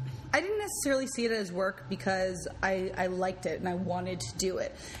 I didn't necessarily see it as work because I liked it and I wanted to do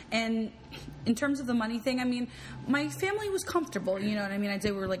it. And in terms of the money thing, I mean, my family was comfortable, you know what I mean? I'd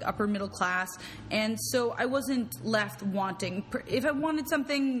say we were like upper middle class, and so I wasn't left wanting. If I wanted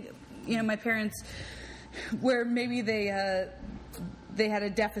something, you know, my parents, where maybe they had a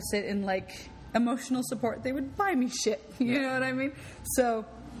deficit in like emotional support, they would buy me shit. You know what I mean? So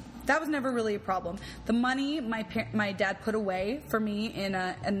that was never really a problem. The money my dad put away for me in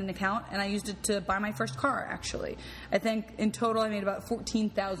an account, and I used it to buy my first car. Actually, I think in total I made about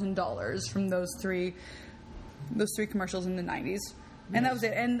 $14,000 from those three commercials in the 90s. And that was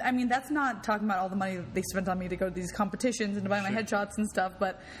it. And I mean, that's not talking about all the money that they spent on me to go to these competitions and to buy my headshots and stuff.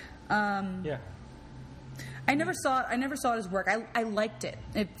 But I never saw it as work. I liked it.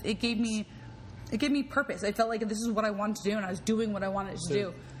 It gave me purpose. I felt like this is what I wanted to do, and I was doing what I wanted to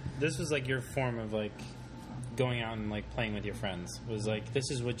do. This was like your form of like going out and like playing with your friends. It was like,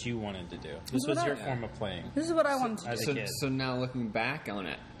 this is what you wanted to do. This was your form of playing. This is what I wanted to do as a kid. So now looking back on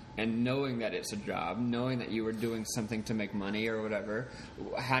it, and knowing that it's a job, knowing that you were doing something to make money or whatever,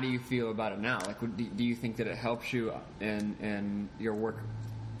 how do you feel about it now? Like, do you think that it helps you in your work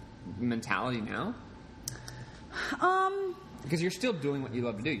mentality now? Because you're still doing what you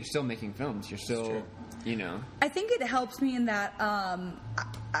love to do. You're still making films. You're still, I think it helps me in that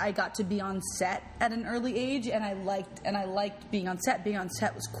I got to be on set at an early age, and I liked being on set. Being on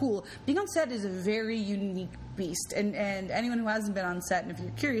set was cool. Being on set is a very unique beast, and anyone who hasn't been on set, and if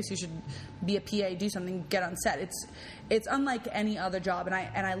you're curious, you should be a PA, do something, get on set. It's unlike any other job, and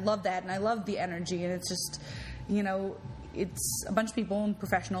I love that, and I love the energy, and it's just, it's a bunch of people and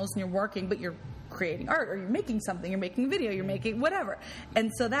professionals, and you're working, but you're creating art, or you're making something, you're making a video, you're making whatever, and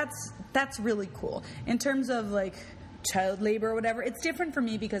so that's really cool. In terms of like child labor or whatever, it's different for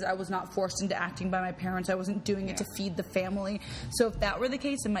me because I was not forced into acting by my parents. I wasn't doing it to feed the family. So if that were the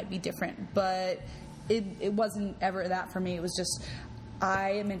case, it might be different, but it wasn't ever that for me. It was just,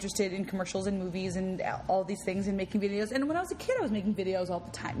 I am interested in commercials and movies and all these things and making videos. And when I was a kid, I was making videos all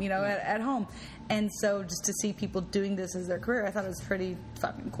the time, at home. And so just to see people doing this as their career, I thought it was pretty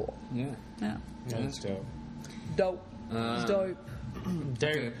fucking cool. Yeah, that's dope. Dope. It's dope.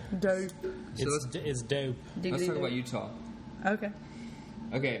 Dope. Dope. It's dope. Let's talk about Utah.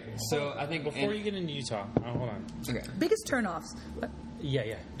 Okay, so I think before you get into Utah, hold on. Okay. Biggest turnoffs.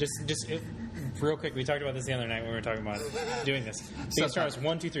 Yeah. Just real quick. We talked about this the other night when we were talking about doing this. Biggest turnoffs.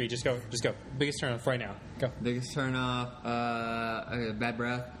 1, 2, 3. Just go. Biggest turnoff right now. Go. Biggest turnoff. Bad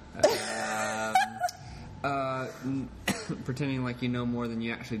breath. Pretending like you know more than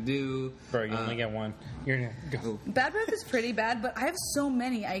you actually do. Bro, you only get one. You're gonna go. Bad breath is pretty bad, but I have so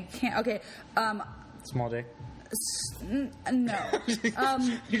many I can't. Okay. Small dick. No.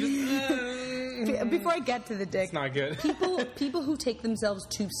 Before I get to the dick, it's not good. people who take themselves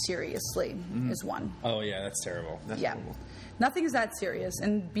too seriously is one. Oh yeah, that's terrible. That's terrible. Nothing's that serious,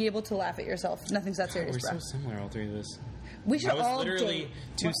 and be able to laugh at yourself. Nothing's that serious. We're so similar, all three of us. We should all literally date.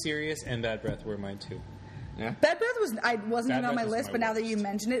 too serious, and bad breath were mine too. Yeah. Bad breath wasn't even on my list, but now that you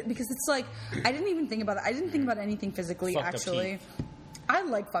mention it, because it's like I didn't even think about it. I didn't think about anything physically. Actually, I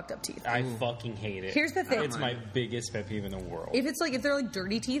like fucked up teeth. I fucking hate it. Here's the thing: it's my biggest pet peeve in the world. If they're like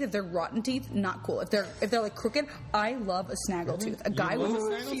dirty teeth, if they're rotten teeth, not cool. If they're like crooked, I love a snaggle tooth. A guy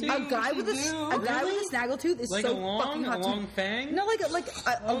with a snaggle tooth is like so fucking hot. A long fang? No, like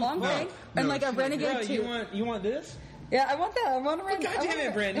a long fang and like a renegade tooth. You want this? Yeah, I want that. I want a renegade. God damn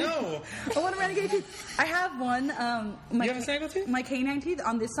it, Bryn! No. I want a renegade tooth. I have one. You have a snaggle tooth? My canine teeth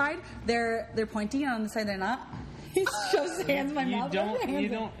on this side, they're pointy, and on this side they're not. He shoves his hands in my mouth. You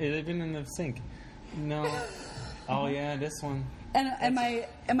don't. They've been in the sink. No. Oh yeah, this one. And my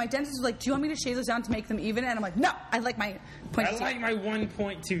dentist was like, "Do you want me to shave those down to make them even?" And I'm like, "No, I like my pointy tooth. I like my 1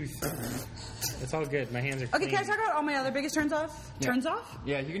 point tooth. It's all good. My hands are clean." Okay, can I talk about all my other biggest turns off? Yeah. Turns off?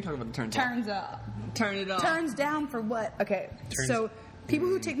 Yeah, you can talk about the turns off. Turn it off. Turns down for what? Okay, so people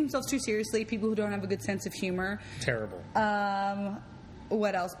who take themselves too seriously, people who don't have a good sense of humor. Terrible.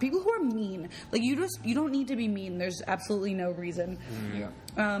 What else? People who are mean. Like you don't need to be mean. There's absolutely no reason. Yeah.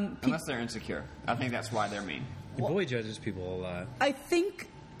 Unless they're insecure. I think that's why they're mean. Your boy judges people a lot. I think.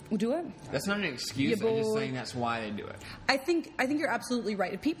 Do it. That's not an excuse. I'm just saying that's why they do it. I think you're absolutely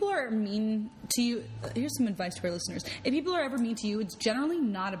right. If people are mean to you, here's some advice to our listeners. If people are ever mean to you, it's generally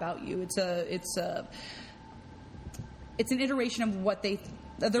not about you. It's an iteration of what the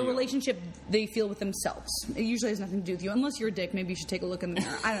relationship they feel with themselves. It usually has nothing to do with you. Unless you're a dick, maybe you should take a look in the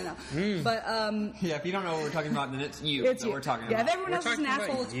mirror. I don't know. But yeah, if you don't know what we're talking about, then it's you. It's you. We're talking about. Yeah, if everyone else is an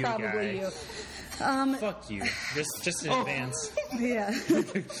asshole, it's probably you. Fuck you. Just in advance. Yeah.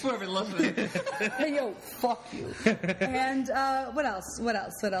 Whoever listening. Hey, yo, fuck you. And what else?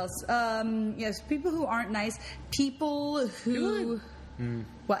 Yes, people who aren't nice. People who...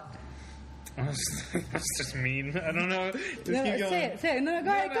 What? That's just mean. I don't know. Say it. No,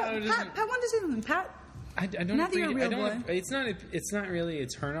 go ahead. Pat wanted to say something. Pat? I don't now that you're a real boy. It's not really a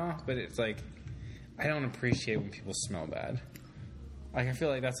turn off, but it's like I don't appreciate when people smell bad. Like, I feel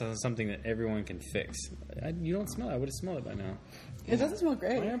like that's something that everyone can fix. You don't smell it. I would have smelled it by now. It doesn't smell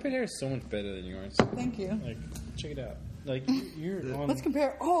great. My armpit hair is so much better than yours. Thank you. Like, check it out. Like, you're on... Let's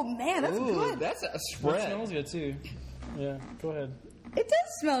compare. Oh, man, that's good. That's a spread. That smells good, too. Yeah, go ahead. It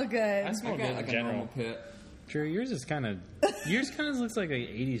does smell good. I smell good like in a normal general. pit. Drew, yours is kind of... Yours kind of looks like an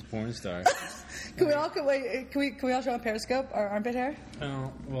 80s porn star. Can we all show on Periscope our armpit hair?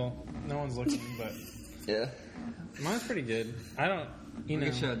 Oh, well, no one's looking, but... Yeah. Mine's pretty good. I don't... You know...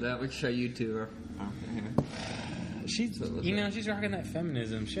 We can show that. We can show you two. She's rocking that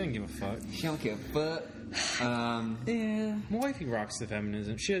feminism. She doesn't give a fuck. She don't give a fuck. Yeah. My wifey rocks the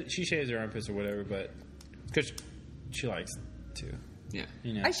feminism. She shaves her armpits or whatever, but because she likes to. Yeah.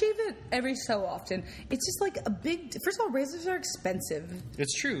 You know. I shave it every so often. It's just like a big... First of all, razors are expensive.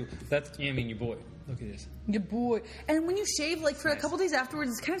 It's true. That's... I mean, your boy. Look at this. Your boy. And when you shave, like, for a couple days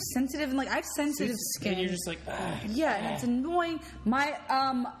afterwards, it's kind of sensitive. And, like, I have sensitive skin. And you're just like... Yeah, and it's annoying. My...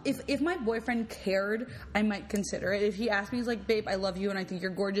 If my boyfriend cared, I might consider it. If he asked me, he's like, babe, I love you and I think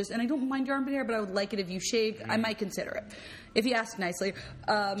you're gorgeous. And I don't mind your armpit hair, but I would like it if you shaved. I might consider it. If he asked nicely.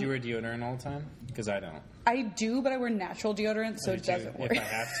 Do you wear deodorant all the time? Because I don't. I do, but I wear natural deodorant, so it doesn't work. If I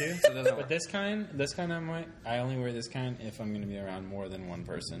have to. But this kind I only wear this kind if I'm going to be around more than one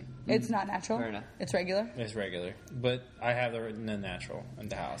person. It's not natural. Fair enough. It's regular. It's regular. But I have the natural in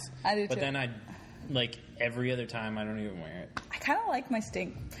the house. I do, but too. Then like, every other time, I don't even wear it. I kind of like my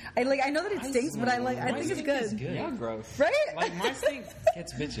stink. I know that it stinks, but I think it's good. Yeah, gross. Right? Like, my stink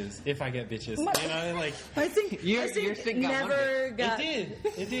gets bitches, if I get bitches. You know, like... My stink, Your stink got never got...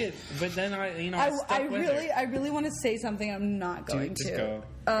 It did. But then I really want to say something I'm not going just to.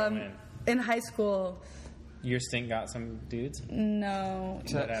 Go. In high school... Your stink got some dudes? No.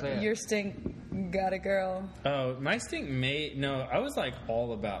 Your stink got a girl. Oh, my stink No, I was, like,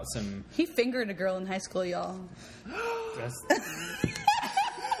 all about some... He fingered a girl in high school, y'all.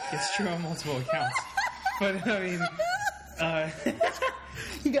 It's true on multiple accounts. But, I mean...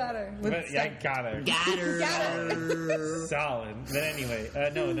 You got her. I got her. Got her. Solid. But anyway,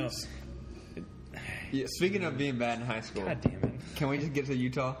 no. Yeah, speaking of being bad in high school, God damn it! Can we just get to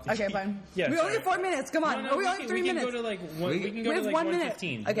Utah? Okay, fine. Yeah, we only have 4 minutes. Come on. No, we only have 3 minutes. We can go to like 1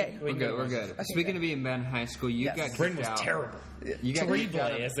 1:15. Okay, We're good. Okay, Speaking of being bad in high school, you got kicked Bryn was out. terrible. You got kicked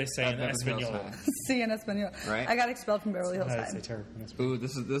out, as they say in Espanol. See in Espanol. Right? I got expelled from Beverly Hills I High. say terrible. Ooh,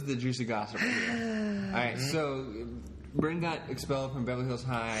 this is the juicy gossip right here. All right, so Bryn got expelled from Beverly Hills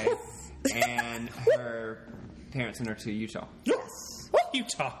High, and her parents sent her to Utah. Yes.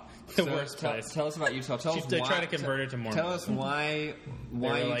 Utah. The worst place. Tell us about Utah. Tell us why. They try to convert her to Mormon. Tell us why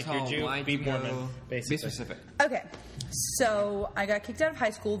Utah. like, you're Jew, why be Mormon. Go, basically. Be specific. Okay, so I got kicked out of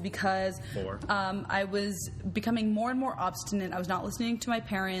high school because I was becoming more and more obstinate. I was not listening to my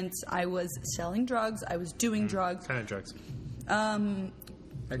parents. I was selling drugs. I was doing drugs. What kind of drugs?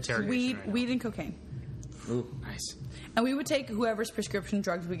 Weed and cocaine. Ooh, nice. And we would take whoever's prescription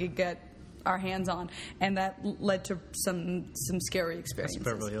drugs we could get our hands on, and that led to some scary experiences.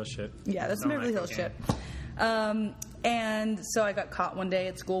 That's Beverly Hills shit. Yeah, that's some Beverly Hills shit. And so I got caught one day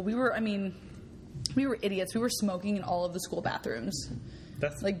at school. We were idiots. We were smoking in all of the school bathrooms.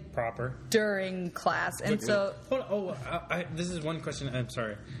 That's like proper during class, and so. This is one question. I'm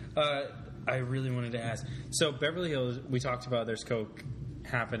sorry. I really wanted to ask. So Beverly Hills, we talked about there's coke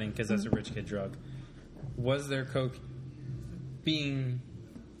happening because that's a rich kid drug. Was there coke being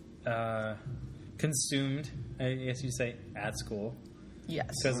consumed, I guess you'd say, at school? Yes.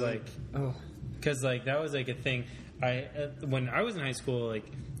 Because that was like a thing. When I was in high school, like,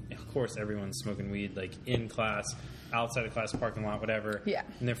 of course everyone's smoking weed, like, in class, outside of class, parking lot, whatever. Yeah.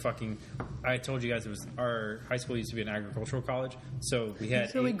 And they're fucking... I told you guys our high school used to be an agricultural college, so we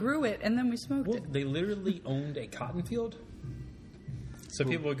had... So we grew it, and then we smoked it. They literally owned a cotton field. So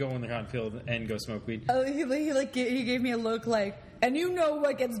people would go in the cotton field and go smoke weed. Oh, he gave me a look like, and you know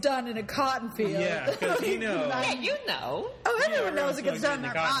what gets done in a cotton field. Yeah, because you know. Yeah, you know. Oh, everyone knows it gets done in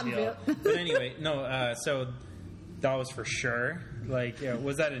a cotton field. But anyway, no, so that was for sure. Like,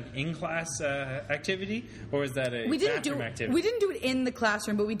 was that an in-class activity, or was that a bathroom activity? We didn't do it in the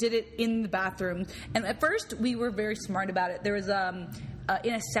classroom, but we did it in the bathroom. And at first, we were very smart about it. There was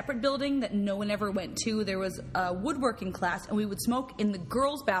in a separate building that no one ever went to, there was a woodworking class, and we would smoke in the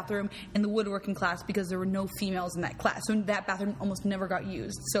girls' bathroom in the woodworking class because there were no females in that class. So that bathroom almost never got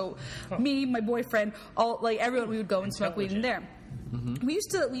used. So me, my boyfriend, everyone, we would go and smoke weed in there. Mm-hmm. We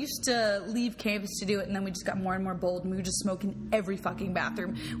used to leave campus to do it, and then we just got more and more bold, and we would just smoke in every fucking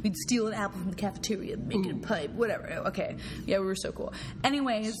bathroom. We'd steal an apple from the cafeteria, make it a pipe, whatever. Okay, yeah, we were so cool.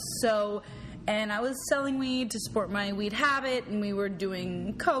 Anyways, so And I was selling weed to support my weed habit, and we were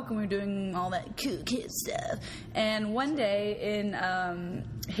doing coke, and we were doing all that cool kid stuff. And one day in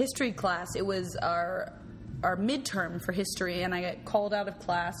history class, it was our midterm for history, and I got called out of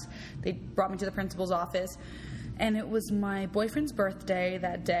class. They brought me to the principal's office, and it was my boyfriend's birthday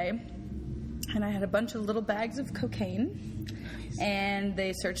that day, and I had a bunch of little bags of cocaine, and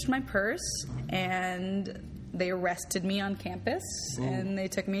they searched my purse, and they arrested me on campus, and they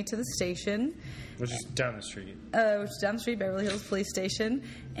took me to the station. Which is down the street. Which is down the street, Beverly Hills Police Station.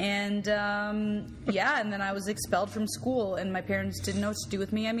 And, and then I was expelled from school, and my parents didn't know what to do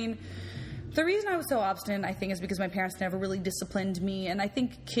with me. I mean, the reason I was so obstinate, I think, is because my parents never really disciplined me, and I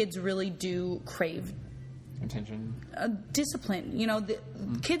think kids really do crave attention, discipline. You know,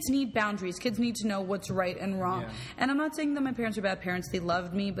 kids need boundaries. Kids need to know what's right and wrong. Yeah. And I'm not saying that my parents are bad parents. They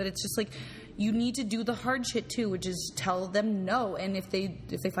loved me, but it's just like you need to do the hard shit too, which is tell them no. And if they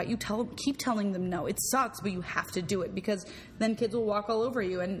fight you, keep telling them no. It sucks, but you have to do it, because then kids will walk all over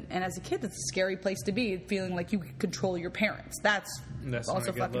you. And as a kid, it's a scary place to be, feeling like you can control your parents. That's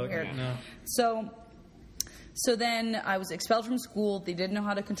also fucking weird. No. So then I was expelled from school. They didn't know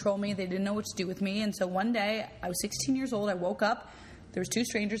how to control me. They didn't know what to do with me. And so one day, I was 16 years old. I woke up. There was 2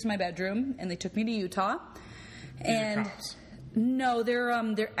 strangers in my bedroom, and they took me to Utah. And no,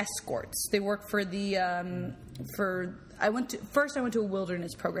 they're escorts. They work for the I went to a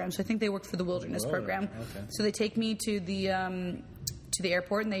wilderness program, so I think they worked for the wilderness program. Okay. So they take me to the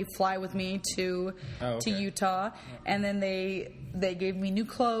airport, and they fly with me to Utah, and then they gave me new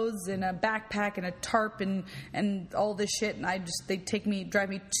clothes and a backpack and a tarp and all this shit, and they drive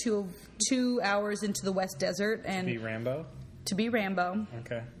me 2 hours into the West Desert and to be Rambo.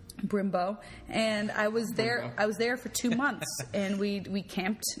 Okay. Brimbo, and I was there for 2 months, and we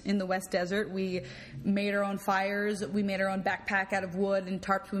camped in the West Desert. We made our own fires. We made our own backpack out of wood and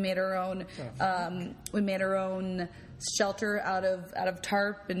tarps. We made our own shelter out of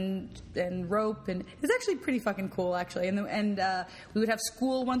tarp and rope, and it was actually pretty fucking cool, actually. And we would have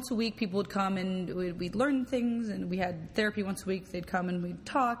school once a week. People would come, and we'd learn things, and we had therapy once a week. They'd come and we'd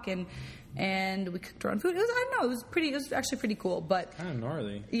talk, and we cooked our own food. It was actually pretty cool. But kind of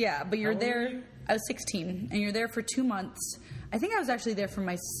gnarly. Yeah, but you're there. I was 16, and you're there for 2 months. I think I was actually there for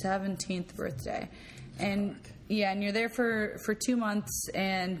my 17th birthday, and and you're there for 2 months,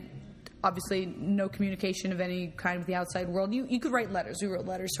 and obviously no communication of any kind with the outside world. You could write letters. We wrote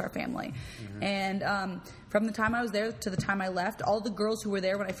letters to our family. Mm-hmm. And from the time I was there to the time I left, all the girls who were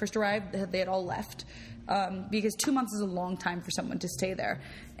there when I first arrived, they had all left. Because 2 months is a long time for someone to stay there.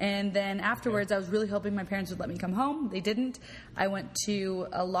 And then afterwards, I was really hoping my parents would let me come home. They didn't. I went to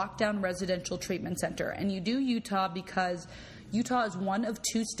a lockdown residential treatment center. And you do Utah because Utah is one of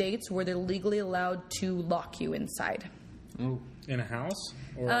 2 states where they're legally allowed to lock you inside. Oh. In a house?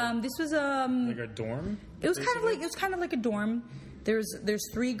 Or this was like a dorm? It was kind of like a dorm. There's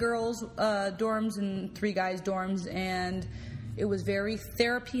 3 girls dorms and 3 guys dorms, and it was very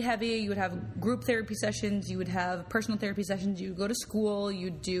therapy heavy. You would have group therapy sessions, you would have personal therapy sessions, you would go to school,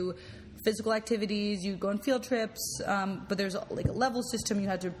 you'd do physical activities, you'd go on field trips, but there's like a level system. You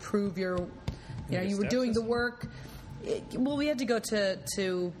had to prove you were doing the work. We had to go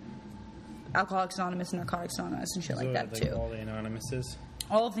to Alcoholics Anonymous and Narcotics Anonymous and shit like that, too. All the Anonymouses?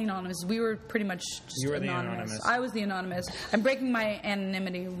 All of the Anonymous. We were pretty much just You were anonymous. The Anonymous. I was the Anonymous. I'm breaking my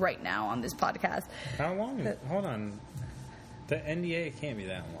anonymity right now on this podcast. How long? Hold on. The NDA can't be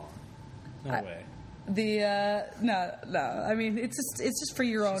that long. No way. No. I mean, it's just for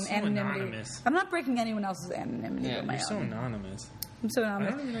your own anonymity. Anonymous. I'm not breaking anyone else's anonymity but my own. You're so anonymous. I'm so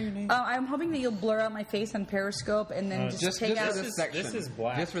anonymous. I don't even know your name. I'm hoping that you'll blur out my face on Periscope and then just take out this section. This is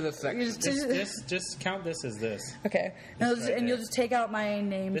black. Just for this section. Just count this as this. Okay. And you'll just take out my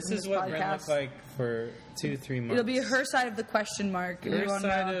name. This from is this what podcast. Bryn looks like for 2-3 months. It'll be her side of the question mark. Her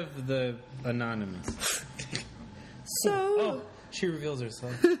side of the anonymous. So she reveals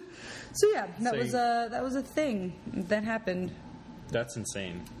herself. So yeah, that was a thing that happened. That's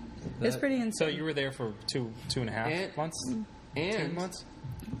insane. It's pretty insane. So you were there for two and a half months? And 2 months?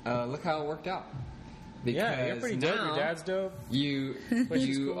 Look how it worked out. Because you're pretty dope. Your dad's dope. You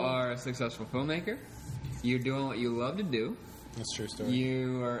are a successful filmmaker. You're doing what you love to do. That's a true story.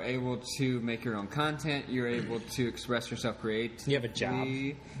 You are able to make your own content. You're able to express yourself creatively. You have a job.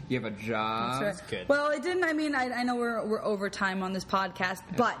 You have a job. That's right. Good. Well, it didn't. I mean, I know we're over time on this podcast,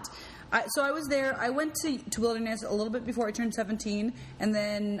 but so I was there. I went to Wilderness a little bit before I turned 17, and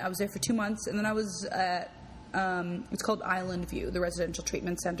then I was there for 2 months, and then I was at it's called Island View, the residential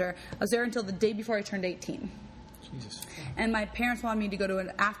treatment center. I was there until the day before I turned 18. Jesus. And my parents wanted me to go to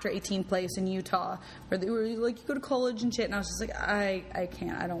an after 18 place in Utah where they were like, you go to college and shit. And I was just like, I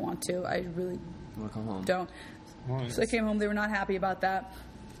can't. I don't want to. I really come home. don't. So I came home. They were not happy about that.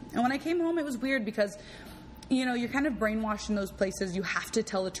 And when I came home, it was weird because, you know, you're kind of brainwashed in those places. You have to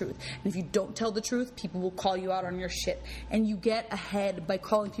tell the truth. And if you don't tell the truth, people will call you out on your shit. And you get ahead by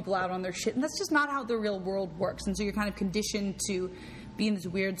calling people out on their shit. And that's just not how the real world works. And so you're kind of conditioned to be in this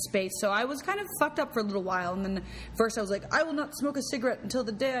weird space. So I was kind of fucked up for a little while. And then first I was like, I will not smoke a cigarette until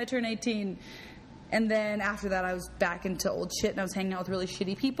the day I turn 18. And then after that, I was back into old shit. And I was hanging out with really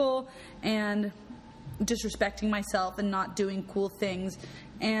shitty people and disrespecting myself and not doing cool things.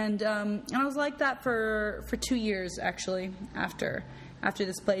 And I was like that for 2 years, actually, after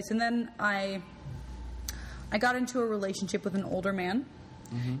this place. And then I got into a relationship with an older man.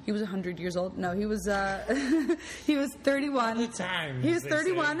 Mm-hmm. He was 100 years old. No, he was he was 31. All the time. He was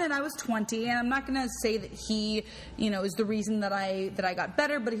 31 and I was 20. And I'm not going to say that he, you know, is the reason that I got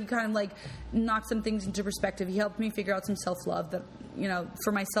better, but he kind of like knocked some things into perspective. He helped me figure out some self-love that, you know,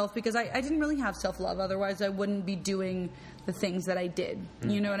 for myself, because I didn't really have self-love. Otherwise, I wouldn't be doing the things that I did. Mm-hmm.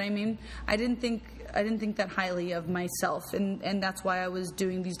 You know what I mean? I didn't think that highly of myself, and that's why I was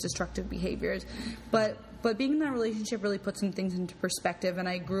doing these destructive behaviors. But being in that relationship really put some things into perspective, and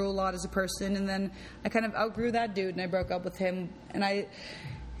I grew a lot as a person, and then I kind of outgrew that dude, and I broke up with him.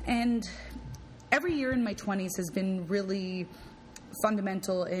 And every year in my 20s has been really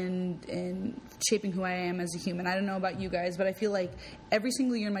fundamental in shaping who I am as a human. I don't know about you guys, but I feel like every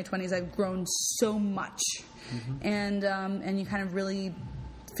single year in my 20s I've grown so much. Mm-hmm. And you kind of really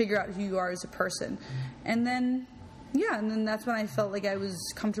figure out who you are as a person. And then that's when I felt like I was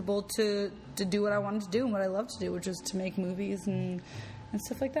comfortable to do what I wanted to do and what I love to do, which was to make movies and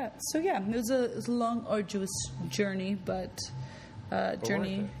stuff like that. So yeah, it was a long, arduous journey, but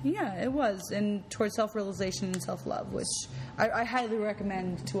journey. Yeah, it was, and towards self-realization and self-love, which I highly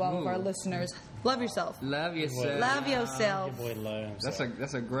recommend to all of our listeners. Love yourself. Love yourself. Love yourself. Your boy love himself.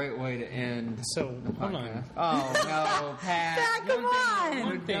 That's a great way to end. So hold on. Oh no, Pat! Pat, come on.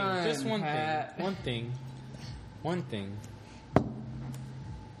 One thing. Done, Just one Pat. thing. One thing. I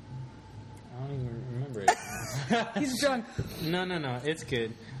don't even remember it. He's drunk. No. It's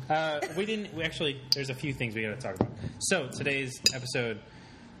good. We actually, there's a few things we got to talk about. So today's episode,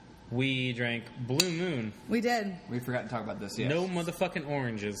 we drank Blue Moon. We did. We forgot to talk about this. Yes. No motherfucking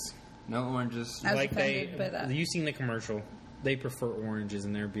oranges. No oranges. I was offended by that. You seen the commercial? They prefer oranges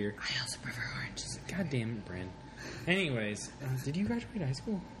in their beer. I also prefer oranges. God damn it, Bryn. Anyways, did you graduate high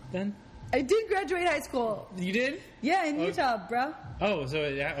school then? I did graduate high school. You did? Yeah, in Utah, bro. Oh, so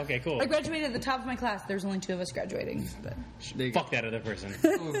yeah, okay, cool. I graduated at the top of my class. There's only 2 of us graduating. But. Fuck that other person.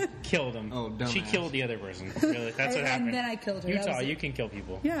 Killed him. Oh, dumbass. She killed the other person. Really, that's what happened. And then I killed her. Utah, you can kill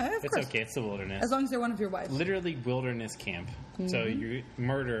people. Yeah, of course. It's okay. It's the wilderness. As long as they're one of your wives. Literally wilderness camp. Mm-hmm. So you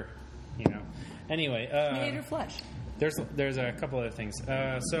murder, you know. Anyway, we ate her flesh. There's a couple other things.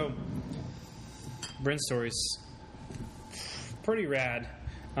 So Bryn's story's pretty rad.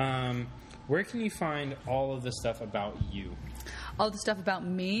 Where can you find all of the stuff about you? All the stuff about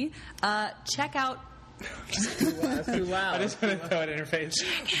me? Check out... That's too loud. I just want to throw it in her face.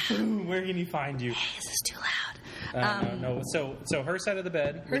 Where can you find you? Hey, this is too loud. No. So Her Side of the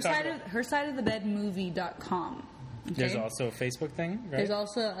Bed. Her Side of the Bed movie.com. Okay? There's also a Facebook thing, right? There's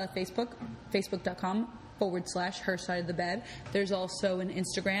also a Facebook.com/Her Side of the Bed. There's also an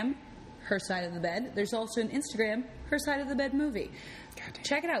Instagram, Her Side of the Bed. There's also an Instagram, Her Side of the Bed movie.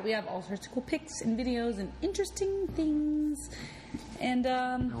 Check it out. We have all sorts of cool pics and videos and interesting things. And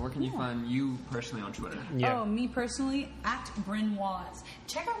where can you find you personally on Twitter? Yeah. Oh, me personally at Bryn Woz.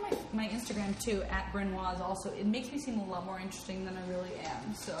 Check out my Instagram too at Bryn Woz. Also, it makes me seem a lot more interesting than I really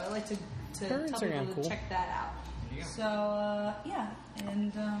am. So I like to tell people to check that out. So yeah,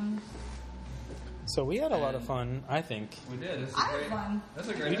 and so we had a lot of fun, I think. We did. I had fun. That's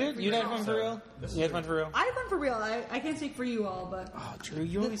a great. You did? You had fun for real? You had fun for real? I had fun for real. I can't speak for you all, but... Oh, Drew,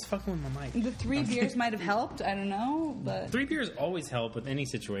 you always fucking with my mic. The 3 beers might have helped. I don't know, but... 3 beers always help with any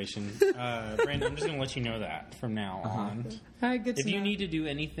situation. Brandon, I'm just going to let you know that from now on. All right, good to know. If you need to do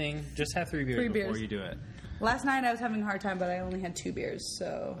anything, just have 3 beers before you do it. Last night I was having a hard time, but I only had 2 beers,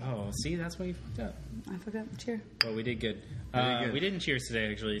 so... Oh, see? That's why you fucked up. I fucked up. Cheer. Well, we did good. We didn't cheers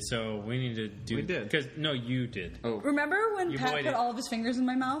today, actually, so we need to do... We did. Because, no, you did. Oh. Remember when Pat put all of his fingers in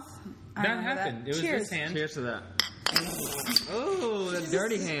my mouth? That happened. It was cheers. this hand. Cheers to that. Oh, the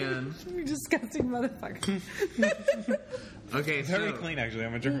dirty hand. You disgusting motherfucker. Okay, very clean actually.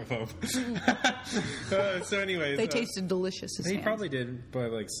 I'm a germaphobe. So anyways, they tasted delicious. They probably did,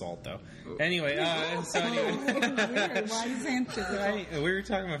 but like salt though. Anyway, Weird. Why is we were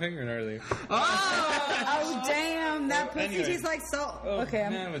talking about fingering earlier. Oh damn! That pussy tastes like salt. Okay,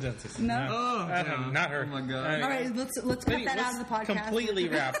 no, it doesn't. No, not her. Oh my god! All right, let's cut that out of the podcast. Completely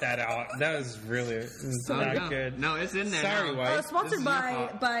wrap that out. That was really not good. No, it's in there. Sorry, wife. Sponsored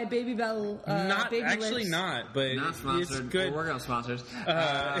by Baby Bell. Not Baby actually Lips. not, but Not sponsored. it's good. We're working on sponsors.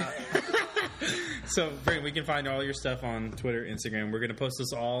 So, Bryn, we can find all your stuff on Twitter, Instagram. We're going to post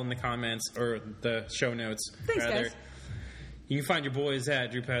this all in the comments or the show notes. Thanks, guys. You can find your boys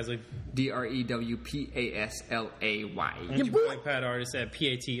at Drew Pasley. DREWPASLAY. And your boy Pat Artist at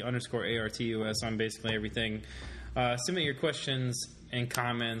PAT_ARTUS on basically everything. Submit your questions and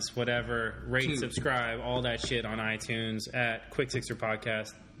comments, whatever. Rate, subscribe, all that shit on iTunes at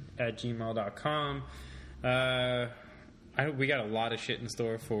quicksixerpodcast@gmail.com. We got a lot of shit in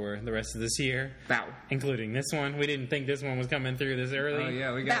store for the rest of this year. Bow. Including this one. We didn't think this one was coming through this early. Oh,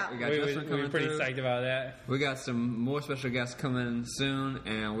 yeah, we got this one coming we were pretty through. psyched about that. We got some more special guests coming soon,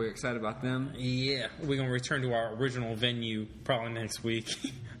 and we're excited about them. Yeah. We're going to return to our original venue probably next week.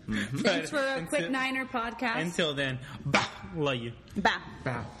 Thanks for a quick Niner podcast. Until then, bah, love you. Bow.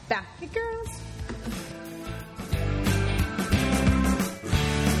 Bow. Bow. Hey, girls.